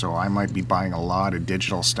week. So I might be buying a lot of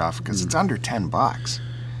digital stuff because it's under $10.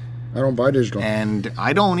 I don't buy digital. And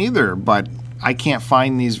I don't either, but I can't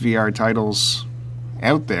find these VR titles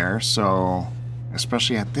out there, so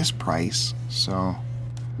especially at this price. So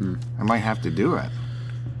I might have to do it.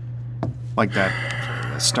 Like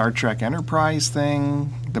that Star Trek Enterprise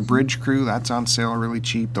thing, the Bridge Crew, that's on sale really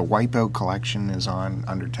cheap. The Wipeout Collection is on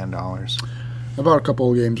under $10. I bought a couple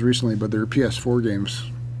of games recently, but they're PS4 games.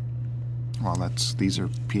 Well, these are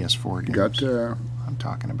PS4 games. Got I'm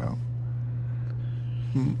talking about.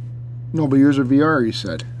 no, but yours are VR. You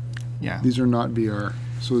said Yeah, these are not VR,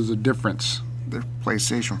 so there's a difference. they're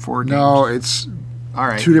PlayStation 4 games. No, it's All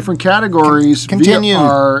right. two different categories. Continue.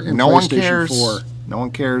 VR and No one PlayStation cares. 4. No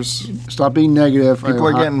one cares. Stop being negative. People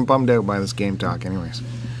are getting bummed out by this game talk, anyways.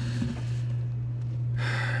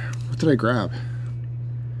 What did I grab?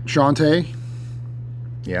 Shantae,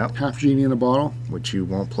 Yeah, Half Genie in a Bottle, which you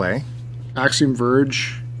won't play. Axiom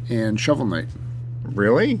Verge, and Shovel Knight.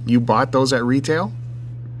 Really? You bought those at retail?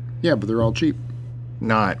 Yeah, but they're all cheap.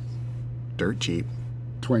 Not dirt cheap.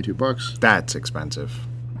 $22. That's expensive.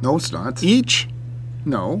 No, it's not. Each?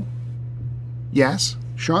 No. Yes.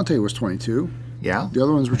 Shantae was 22. Yeah. The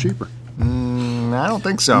other ones were cheaper. I don't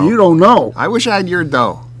think so. You don't know. I wish I had your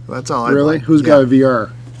dough. That's all I Really? like. Who's Yeah. got a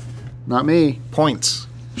VR? Not me. Points?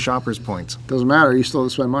 Shoppers points. Doesn't matter. You still have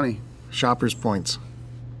to spend money. Shoppers points.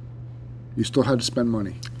 You still had to spend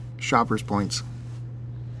money. Shoppers points.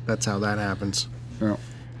 That's how that happens. No.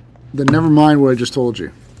 Then never mind what I just told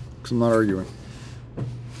you, because I'm not arguing.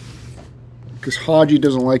 Because Haji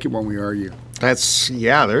doesn't like it when we argue. There's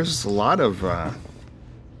a lot of I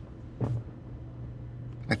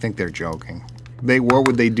think they're joking. What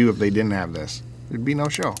would they do if they didn't have this? There'd be no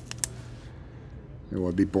show. It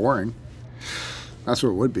would be boring. That's what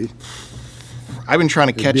it would be. I've been trying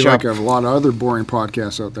to It'd catch be up. like a lot of other boring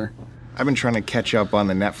podcasts out there. I've been trying to catch up on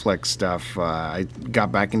the Netflix stuff. I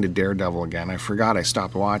got back into Daredevil again. I forgot I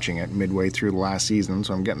stopped watching it midway through the last season,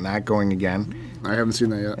 so I'm getting that going again. I haven't seen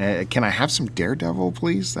that yet. Can I have some Daredevil,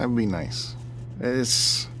 please? That would be nice.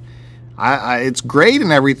 It's great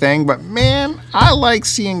and everything, but man, I like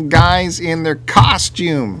seeing guys in their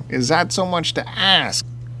costume. Is that so much to ask?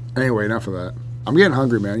 Anyway, enough of that. I'm getting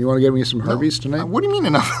hungry, man. You want to get me some Harveys tonight? What do you mean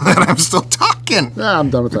enough of that? I'm still talking. Nah, I'm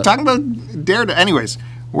done with that. Talking about Daredevil. Anyways,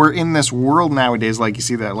 we're in this world nowadays, like you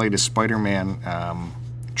see that latest Spider-Man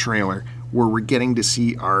trailer, where we're getting to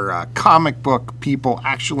see our comic book people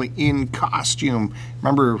actually in costume.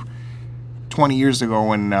 Remember 20 years ago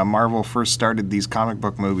when Marvel first started these comic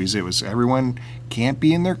book movies, it was everyone can't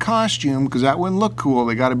be in their costume because that wouldn't look cool.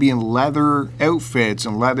 They got to be in leather outfits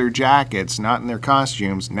and leather jackets, not in their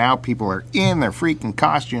costumes. Now people are in their freaking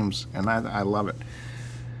costumes, and I love it.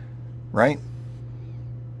 Right?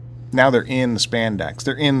 Now they're in the spandex.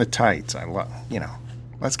 They're in the tights. I love,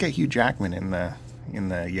 let's get Hugh Jackman in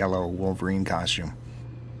the yellow Wolverine costume.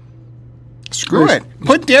 Screw it.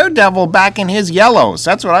 Put Daredevil back in his yellows.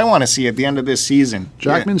 That's what I want to see at the end of this season.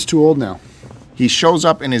 Jackman's too old now. He shows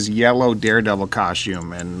up in his yellow Daredevil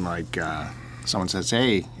costume, and someone says,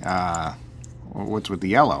 "Hey, what's with the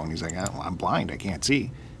yellow?" And he's like, "I'm blind. I can't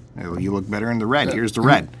see." You look better in the red. Here's the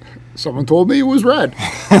red. Someone told me it was red.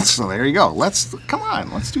 So there you go. Let's do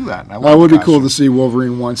that. That would be cool to see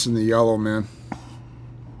Wolverine once in the yellow, man.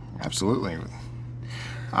 Absolutely.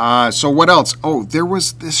 So what else? Oh, there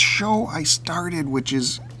was this show I started, which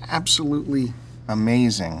is absolutely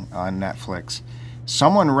amazing on Netflix.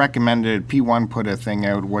 Someone recommended, P1 put a thing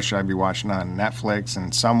out, what should I be watching on Netflix?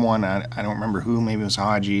 And someone, I don't remember who, maybe it was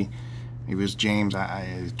Haji, maybe it was James,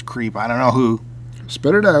 Creep, I don't know who,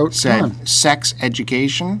 Spit it out. Come said on. Sex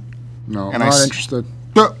Education. No, and not interested.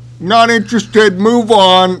 Not interested, move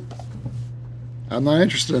on. I'm not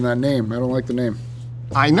interested in that name. I don't like the name.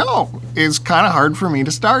 I know. It's kind of hard for me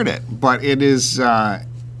to start it, but it is.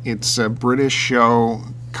 It's a British show,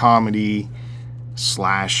 comedy /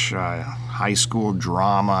 high school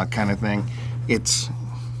drama kind of thing. It's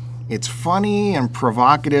funny and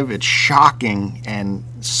provocative. It's shocking and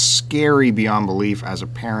scary beyond belief as a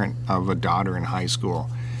parent of a daughter in high school,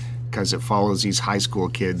 because it follows these high school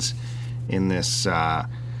kids in this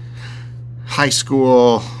high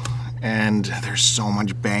school. And there's so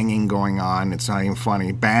much banging going on. It's not even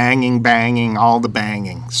funny. Banging, all the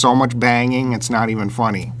banging. So much banging, it's not even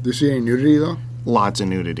funny. Do you see any nudity, though? Lots of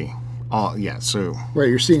nudity. So... Wait,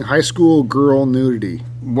 you're seeing high school girl nudity.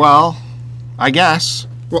 Well, I guess.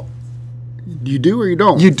 Well, you do or you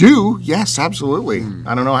don't? You do, yes, absolutely.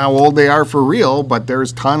 I don't know how old they are for real, but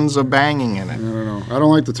there's tons of banging in it. I don't know. I don't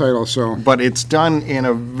like the title, so... But it's done in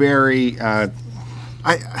a very...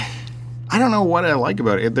 I don't know what I like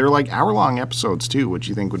about it. They're like hour-long episodes, too, which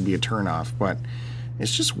you think would be a turnoff. But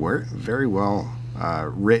it's just very well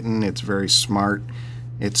written. It's very smart.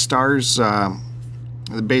 It stars...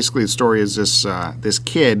 basically, the story is this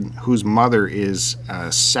kid whose mother is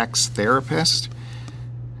a sex therapist.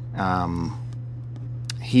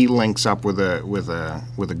 He links up with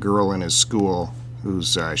a girl in his school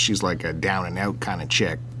who's she's like a down-and-out kind of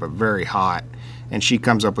chick, but very hot. And she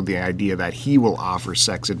comes up with the idea that he will offer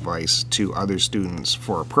sex advice to other students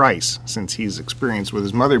for a price, since he's experienced with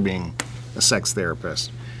his mother being a sex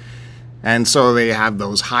therapist. And so they have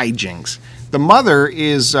those hijinks. The mother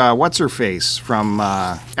is, what's-her-face from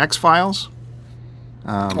X-Files?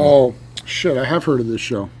 Oh, shit, I have heard of this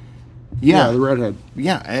show. Yeah, the redhead.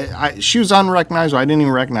 Yeah, she was unrecognizable. I didn't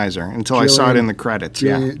even recognize her until I saw it in the credits.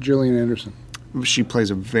 Gillian Anderson. She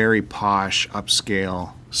plays a very posh,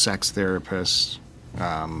 upscale sex therapist.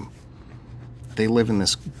 They live in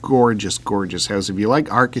this gorgeous, gorgeous house. If you like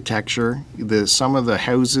architecture, some of the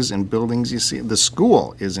houses and buildings you see, the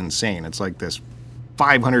school is insane. It's like this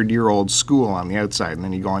 500-year-old school on the outside, and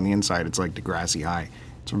then you go on the inside, it's like Degrassi High.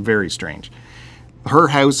 It's very strange. Her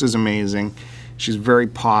house is amazing. She's very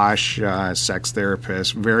posh, sex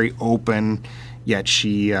therapist, very open, yet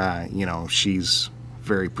she, she's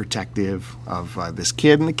very protective of this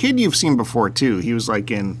kid. And the kid you've seen before, too. He was like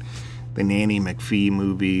in the Nanny McPhee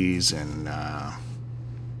movies, and I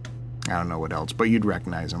don't know what else, but you'd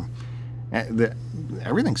recognize him.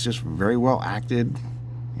 Everything's just very well acted.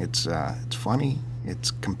 It's funny.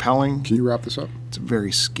 It's compelling. Can you wrap this up? It's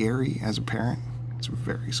very scary as a parent. It's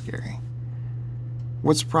very scary.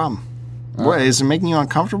 What's the problem? What, is it making you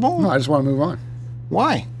uncomfortable? No, I just want to move on.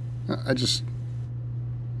 Why? I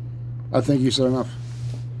think you said enough.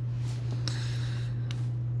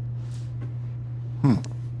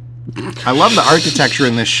 I love the architecture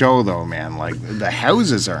in this show, though, man. Like, the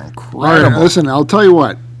houses are incredible. All right, listen, I'll tell you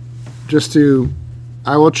what.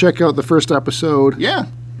 I will check out the first episode. Yeah,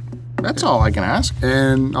 that's all I can ask.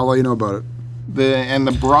 And I'll let you know about it.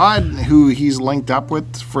 The broad who he's linked up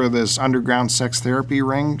with for this underground sex therapy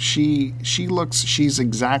ring, she's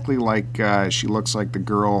exactly like she looks like the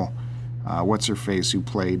girl, what's her face, who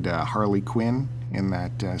played Harley Quinn in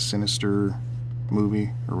that Sinister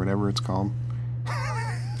movie or whatever it's called.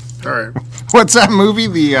 All right. What's that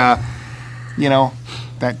movie? That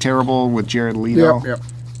terrible with Jared Leto. Yep.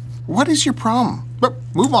 What is your problem?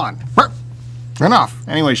 Move on. Enough.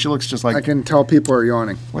 Anyway, she looks just like. I can tell people are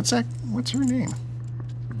yawning. What's that? What's her name?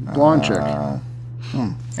 Blonde chick.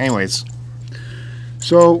 Anyways.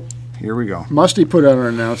 So. Here we go. Musty put out an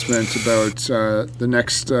announcement about the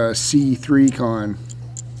next C3 Con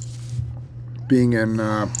being in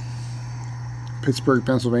Pittsburgh,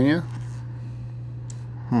 Pennsylvania.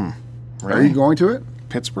 Really? Are you going to it?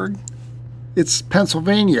 Pittsburgh? It's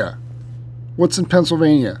Pennsylvania. What's in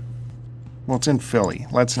Pennsylvania? Well, it's in Philly.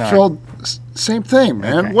 Let's not. Same thing,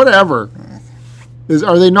 man. Okay. Whatever.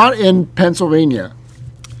 Are they not in Pennsylvania?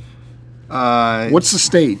 What's the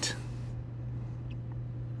state?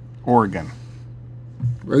 Oregon.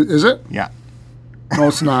 Is it? Yeah. No,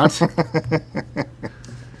 it's not. Are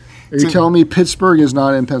you telling me Pittsburgh is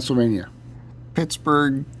not in Pennsylvania?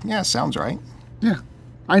 Pittsburgh, yeah, sounds right. Yeah.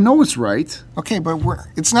 I know it's right. Okay, but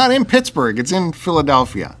it's not in Pittsburgh. It's in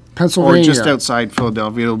Philadelphia. Pennsylvania. Or just outside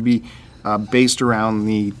Philadelphia. It'll be based around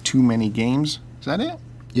the Too Many Games. Is that it?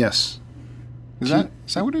 Yes. Is that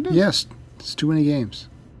what it is? Yes. It's too many games.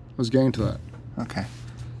 I was getting to that. Okay.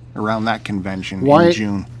 around that convention Why- in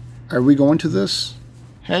June. Are we going to this?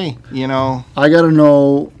 Hey, you know, I got to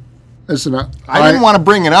know. Listen, I didn't want to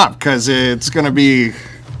bring it up because it's going to be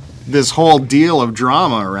this whole deal of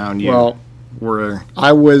drama around you. Well, where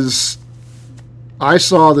I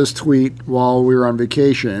saw this tweet while we were on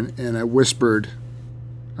vacation, and I whispered.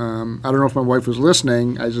 I don't know if my wife was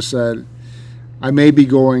listening. I just said, I may be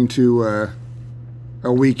going to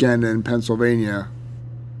a weekend in Pennsylvania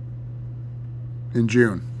in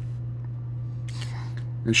June.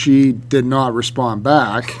 And she did not respond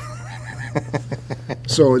back.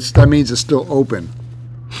 So that means it's still open.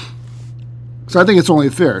 So I think it's only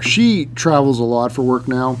fair. She travels a lot for work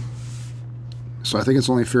now. So I think it's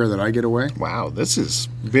only fair that I get away. wow, this is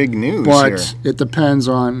big news But here. it depends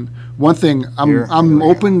on one thing. Here I'm we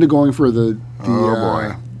open to going for the Oh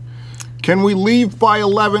boy. Can we leave by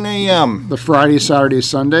 11 a.m.? the Friday, Saturday,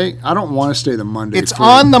 Sunday. I don't want to stay the Monday. It's for-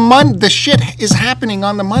 on the Monday. The shit is happening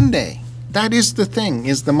on the Monday. That is the thing,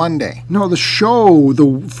 is the Monday. No, the show,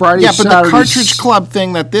 the Friday, Yeah, but Saturday. the Cartridge Club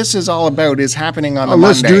thing that this is all about is happening on the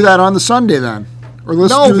Let's Monday. do that on the Sunday then. Or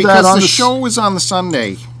let's No, do that because on the show is on the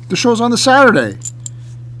Sunday. The show's on the Saturday.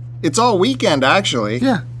 It's all weekend, actually.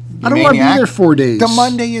 Yeah. You I don't want to be maniac. there 4 days. The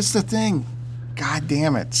Monday is the thing. God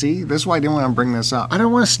damn it. See, this is why I didn't want to bring this up. I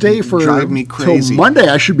don't want to stay for Drive me till crazy. Monday.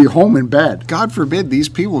 I should be home in bed. God forbid these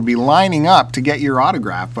people will be lining up to get your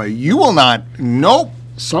autograph, but you will not. Nope.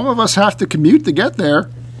 Some of us have to commute to get there.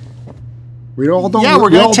 We all don't. Yeah, we're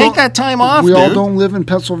we going all to take don't- that time off, We dude. all don't live in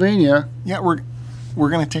Pennsylvania. Yeah, we're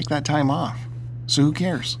going to take that time off. So who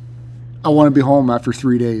cares? I want to be home after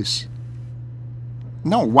 3 days.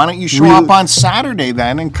 No, why don't you show We- up on Saturday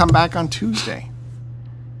then and come back on Tuesday?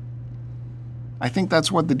 I think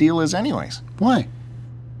that's what the deal is anyways. Why?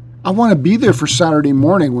 I want to be there for Saturday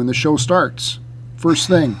morning when the show starts. First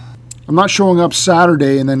thing. I'm not showing up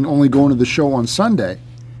Saturday and then only going to the show on Sunday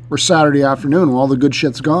or Saturday afternoon when all the good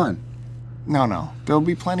shit's gone. No. There'll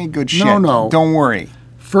be plenty of good shit. No. Don't worry.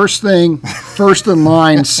 First thing, first in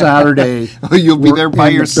line Saturday. You'll be we're there by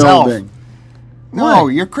in the yourself. building. No,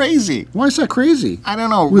 Why? you're crazy. Why is that crazy? I don't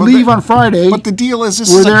know. We But leave the- on Friday. But the deal is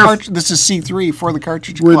We're there- this is C3 for the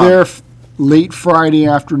Cartridge We're Club. there late Friday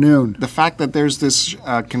afternoon. The fact that there's this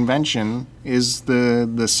convention is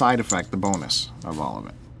the side effect, the bonus of all of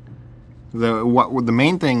it. The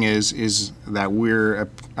main thing is that we're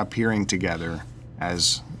appearing together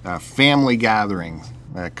as a family gathering,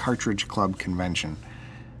 a Cartridge Club convention.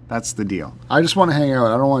 That's the deal. I just want to hang out.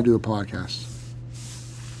 I don't want to do a podcast.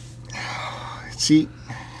 See,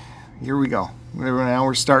 here we go. Now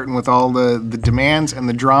we're starting with all the demands and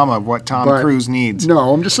the drama of what Tom But- Cruise needs. No,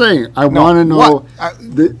 I'm just saying. I want to know.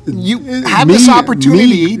 what? You have this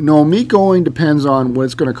opportunity. Me going depends on what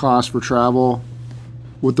it's going to cost for travel,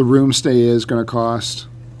 what the room stay is going to cost.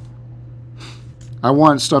 I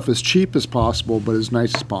want stuff as cheap as possible, but as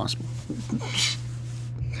nice as possible.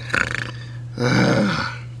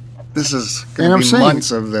 This is And going I'm to be saying,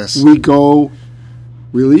 months of this.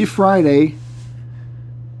 We leave Friday.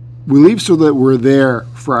 We leave so that we're there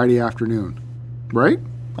Friday afternoon, right?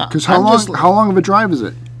 Because how long of a drive is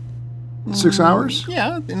it? 6 hours?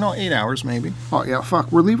 Yeah, 8 hours maybe. Oh yeah,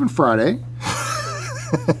 fuck. We're leaving Friday.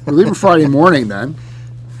 We're leaving Friday morning then.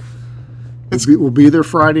 We'll be there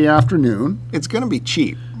Friday afternoon. It's going to be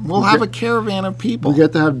cheap. We'll have a caravan of people. We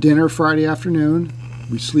get to have dinner Friday afternoon.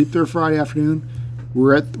 We sleep there Friday afternoon.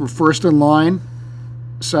 We're first in line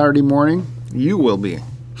Saturday morning. You will be.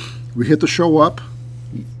 We hit the show up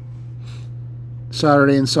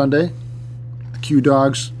Saturday and Sunday. The Q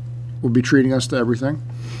Dogs will be treating us to everything.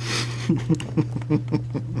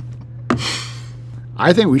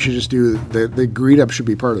 I think we should just do the greet up should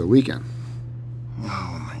be part of the weekend.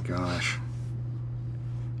 Oh my gosh.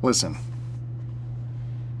 Listen.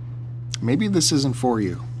 Maybe this isn't for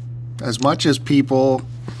you. As much as people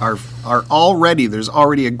are already, there's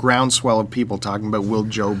already a groundswell of people talking about will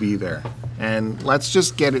Joe be there. And let's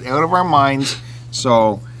just get it out of our minds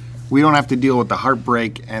so we don't have to deal with the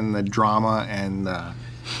heartbreak and the drama and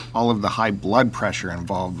all of the high blood pressure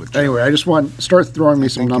involved with Joe. Anyway, I just start throwing me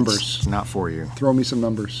some I think numbers. It's not for you. Throw me some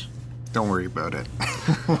numbers. Don't worry about it.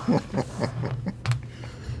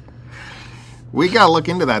 We got to look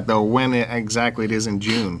into that, though, when exactly it is in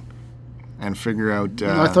June and figure out.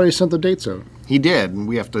 I thought he sent the dates out. He did, and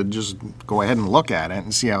we have to just go ahead and look at it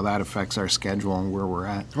and see how that affects our schedule and where we're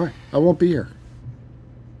at. All right. I won't be here.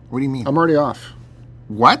 What do you mean? I'm already off.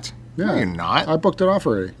 What? Yeah. No, you're not. I booked it off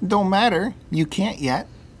already. Don't matter. You can't yet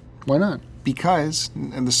Why not? because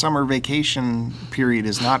the summer vacation period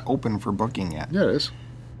is not open for booking yet. Yeah, it is.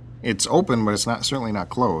 It's open, but it's certainly not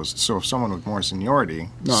closed. So if someone with more seniority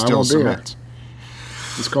No, I still won't be here. submits.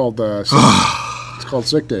 It's called called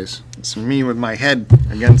sick days. It's me with my head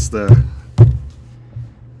against the...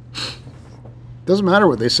 Doesn't matter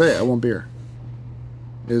what they say. I want beer.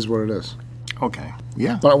 It is what it is. Okay.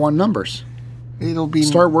 Yeah. But I want numbers. It'll be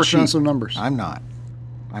Start working on cheap. some numbers. I'm not.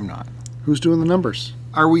 Who's doing the numbers?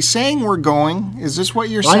 Are we saying we're going? Is this what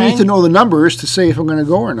you're saying? I need to know the numbers to say if I'm going to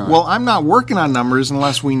go or not. Well, I'm not working on numbers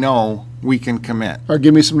unless we know we can commit. Or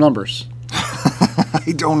give me some numbers.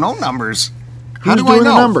 I don't know numbers. How Who's do I doing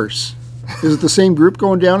know? the numbers? Is it the same group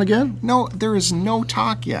going down again? No, there is no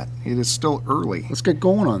talk yet. It is still early. Let's get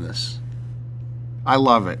going on this. I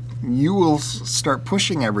love it. You will start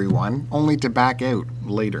pushing everyone only to back out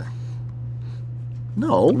later.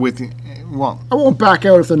 No. Well, I won't back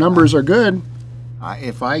out if the numbers are good.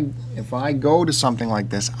 if I go to something like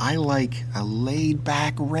this, I like a laid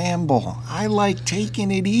back ramble. I like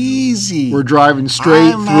taking it easy. We're driving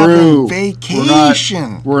straight I'm through. having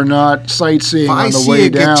vacation. We're not sightseeing If on I the see way a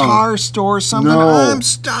down. guitar store or something, No. I'm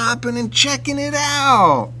stopping and checking it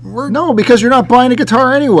out. No, because you're not buying a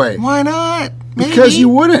guitar anyway. Why not? Because you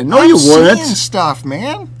wouldn't. No, I'm you wouldn't. seeing stuff,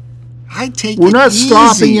 man. I take We're it not easy.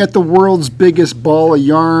 stopping at the world's biggest ball of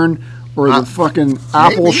yarn or the fucking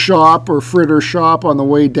apple maybe. shop or fritter shop on the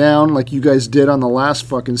way down like you guys did on the last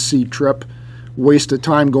fucking sea trip. Waste of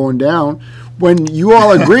time going down. When you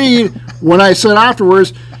all agreed, when I said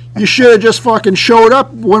afterwards, you should have just fucking showed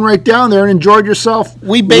up, went right down there and enjoyed yourself.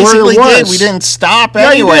 We where it basically did. was. We didn't stop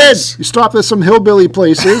Yeah, you anyways. did. You stopped at some hillbilly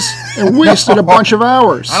places and wasted a bunch of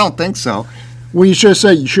hours. I don't think so. When you should have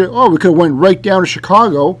said, we could have went right down to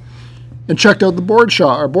Chicago and checked out the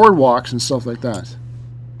boardwalks and stuff like that.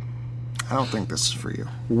 I don't think this is for you.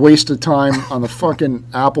 Waste of time on the fucking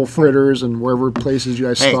apple fritters and wherever places you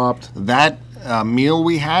guys Hey, stopped. that meal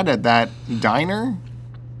we had at that diner,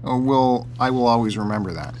 I will always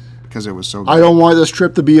remember that because it was so good. I don't want this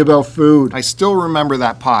trip to be about food. I still remember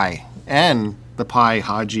that pie and the pie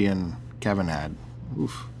Haji and Kevin had.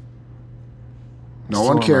 Oof. No Still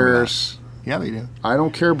one remember cares. Yeah, they do. I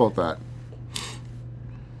don't care about that.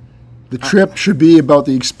 The trip should be about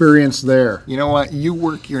the experience there. You know what? You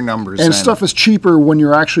work your numbers. And then. stuff is cheaper when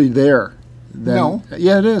you're actually there. No.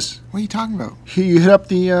 Yeah, it is. What are you talking about? You hit up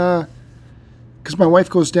the... Because my wife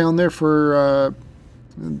goes down there for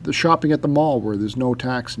the shopping at the mall where there's no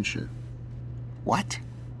tax and shit. What?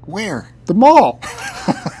 Where? The mall.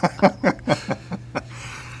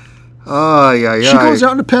 Oh, yeah. She goes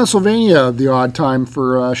out into Pennsylvania the odd time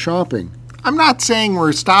for shopping. I'm not saying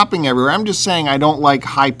we're stopping everywhere. I'm just saying I don't like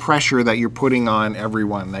high pressure that you're putting on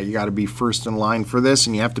everyone, that you got to be first in line for this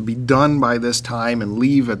and you have to be done by this time and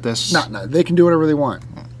leave at this. No, they can do whatever they want.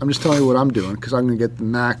 I'm just telling you what I'm doing because I'm going to get the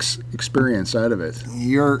max experience out of it.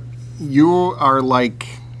 You are like,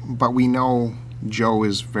 but we know Joe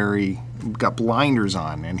is got blinders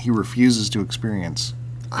on and he refuses to experience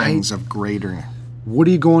things of greater. What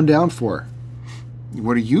are you going down for?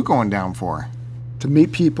 What are you going down for? To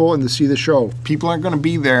meet people and to see the show. People aren't going to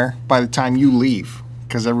be there by the time you leave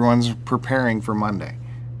because everyone's preparing for Monday.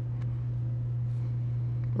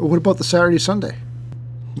 What about the Saturday, Sunday?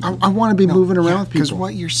 I want to be moving around with people. Because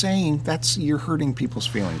what you're saying, you're hurting people's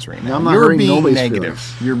feelings right now. No, I'm not you're hurting being nobody's negative.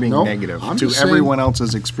 feelings. You're being Nope. negative I'm to just saying- everyone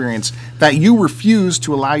else's experience that you refuse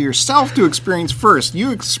to allow yourself to experience first.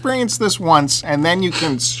 You experience this once, and then you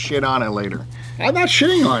can shit on it later. I'm not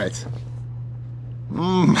shitting on it.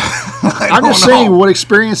 I'm I'm just saying what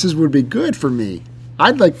experiences would be good for me.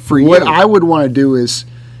 I'd like for what you. I would want to do is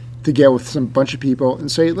to get with some bunch of people and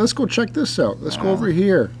say, let's go check this out. Let's go over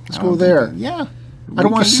here. Let's go there. Yeah. I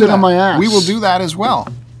don't want to sit on my ass. We will do that as well.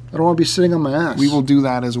 I don't want to be sitting on my ass. We will do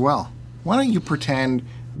that as well. Why don't you pretend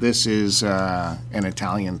this is an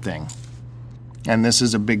Italian thing? And this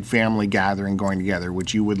is a big family gathering going together,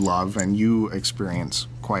 which you would love and you experience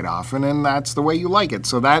quite often, and that's the way you like it.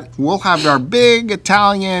 So that we'll have our big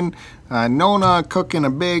Italian Nona cooking a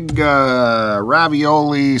big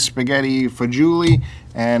ravioli, spaghetti, fagioli,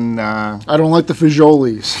 and I don't like the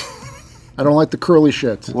fajolies. I don't like the curly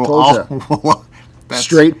shit. Told ya.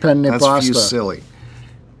 Straight penne that's pasta. for you silly.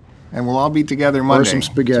 And we'll all be together Monday some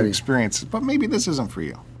spaghetti. to experience it. But maybe this isn't for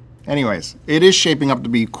you. Anyways, it is shaping up to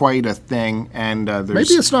be quite a thing, and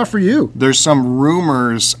Maybe it's not for you. there's some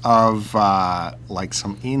rumors of like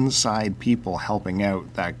some inside people helping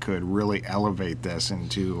out that could really elevate this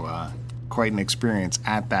into quite an experience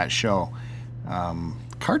at that show.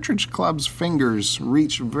 Cartridge Club's fingers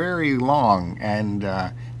reach very long and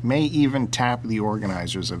may even tap the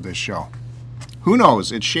organizers of this show. Who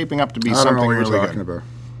knows? It's shaping up to be I don't something know what you're really talking good. about.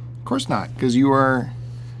 Of course not, because you are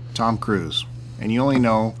Tom Cruise, and you only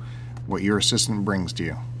know what your assistant brings to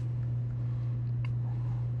you.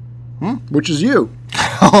 Which is you.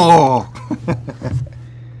 Oh,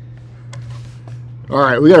 All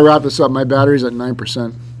right, we got to wrap this up. My battery's at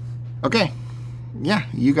 9%. Okay. Yeah,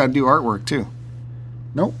 you got to do artwork too.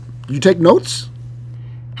 Nope. You take notes?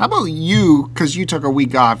 How about you, because you took a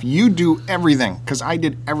week off, you do everything, because I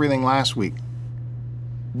did everything last week.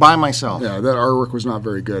 By myself. Yeah, that artwork was not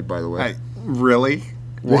very good, by the way. Really?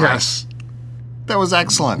 Why? Yes. That was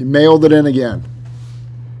excellent. You mailed it in again.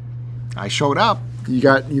 I showed up.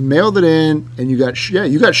 You mailed it in, and you got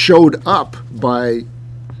showed up by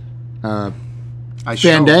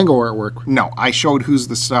Fandango artwork. No, I showed Who's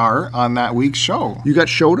the Star on that week's show. You got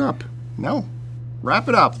showed up. No. Wrap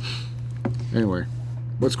it up. Anyway,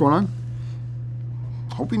 what's going on?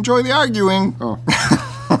 Hope you enjoy the arguing. Oh.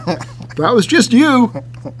 That was just you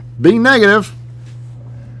being negative.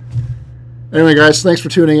 Anyway, guys, thanks for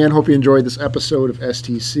tuning in. Hope you enjoyed this episode of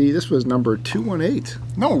STC. This was number 218.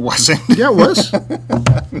 No, it wasn't. Yeah, it was.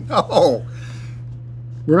 No.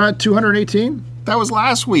 We're not 218? That was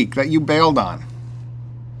last week that you bailed on.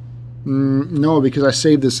 No, because I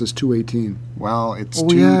saved this as 218. Well, it's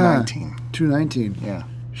 219. Yeah. 219. Yeah.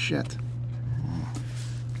 Shit.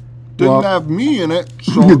 Didn't have me in it,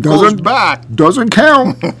 so it goes back. Doesn't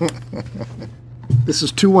count. This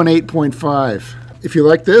is 218.5. If you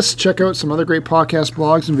like this, check out some other great podcast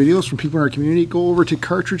blogs and videos from people in our community. Go over to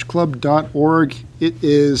cartridgeclub.org. It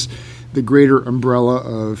is the greater umbrella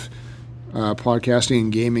of podcasting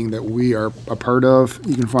and gaming that we are a part of.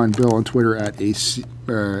 You can find Bill on Twitter at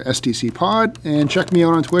STCPod, and check me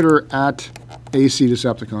out on Twitter at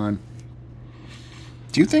ACDecepticon.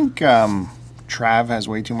 Do you think Trav has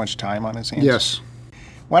way too much time on his hands? Yes.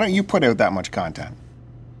 Why don't you put out that much content?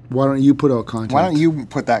 Why don't you put out content? Why don't you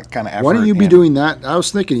put that kind of effort? Why don't you be doing that? I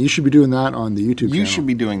was thinking you should be doing that on the YouTube channel. You should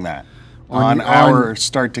be doing that on our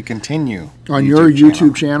Start to Continue. On your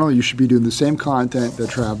YouTube channel, you should be doing the same content that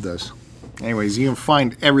Trav does. Anyways, you can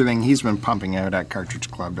find everything he's been pumping out at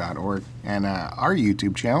cartridgeclub.org. And our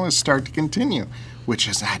YouTube channel is Start to Continue, which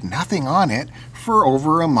has had nothing on it for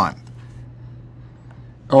over a month.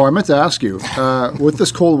 Oh, I meant to ask you, with this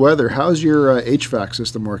cold weather, how's your HVAC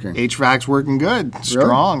system working? HVAC's working good.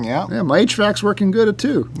 Strong, really? Yeah, my HVAC's working good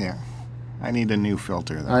too. Yeah. I need a new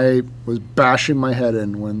filter, though. I was bashing my head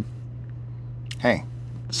in when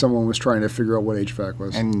someone was trying to figure out what HVAC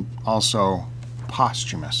was. And also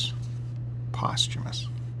posthumous. Posthumous.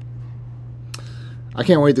 I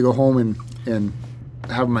can't wait to go home and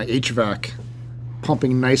have my HVAC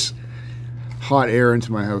pumping nice hot air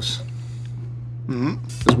into my house.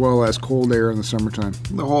 Mm-hmm. As well as cold air in the summertime.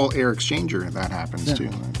 The whole air exchanger that happens too.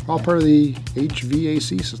 All part of the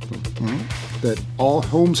HVAC system that all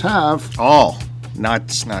homes have. All, not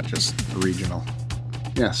just regional.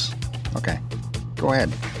 Yes. Okay, go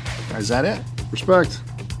ahead. Is that it? Respect.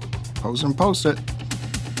 Pose and post it.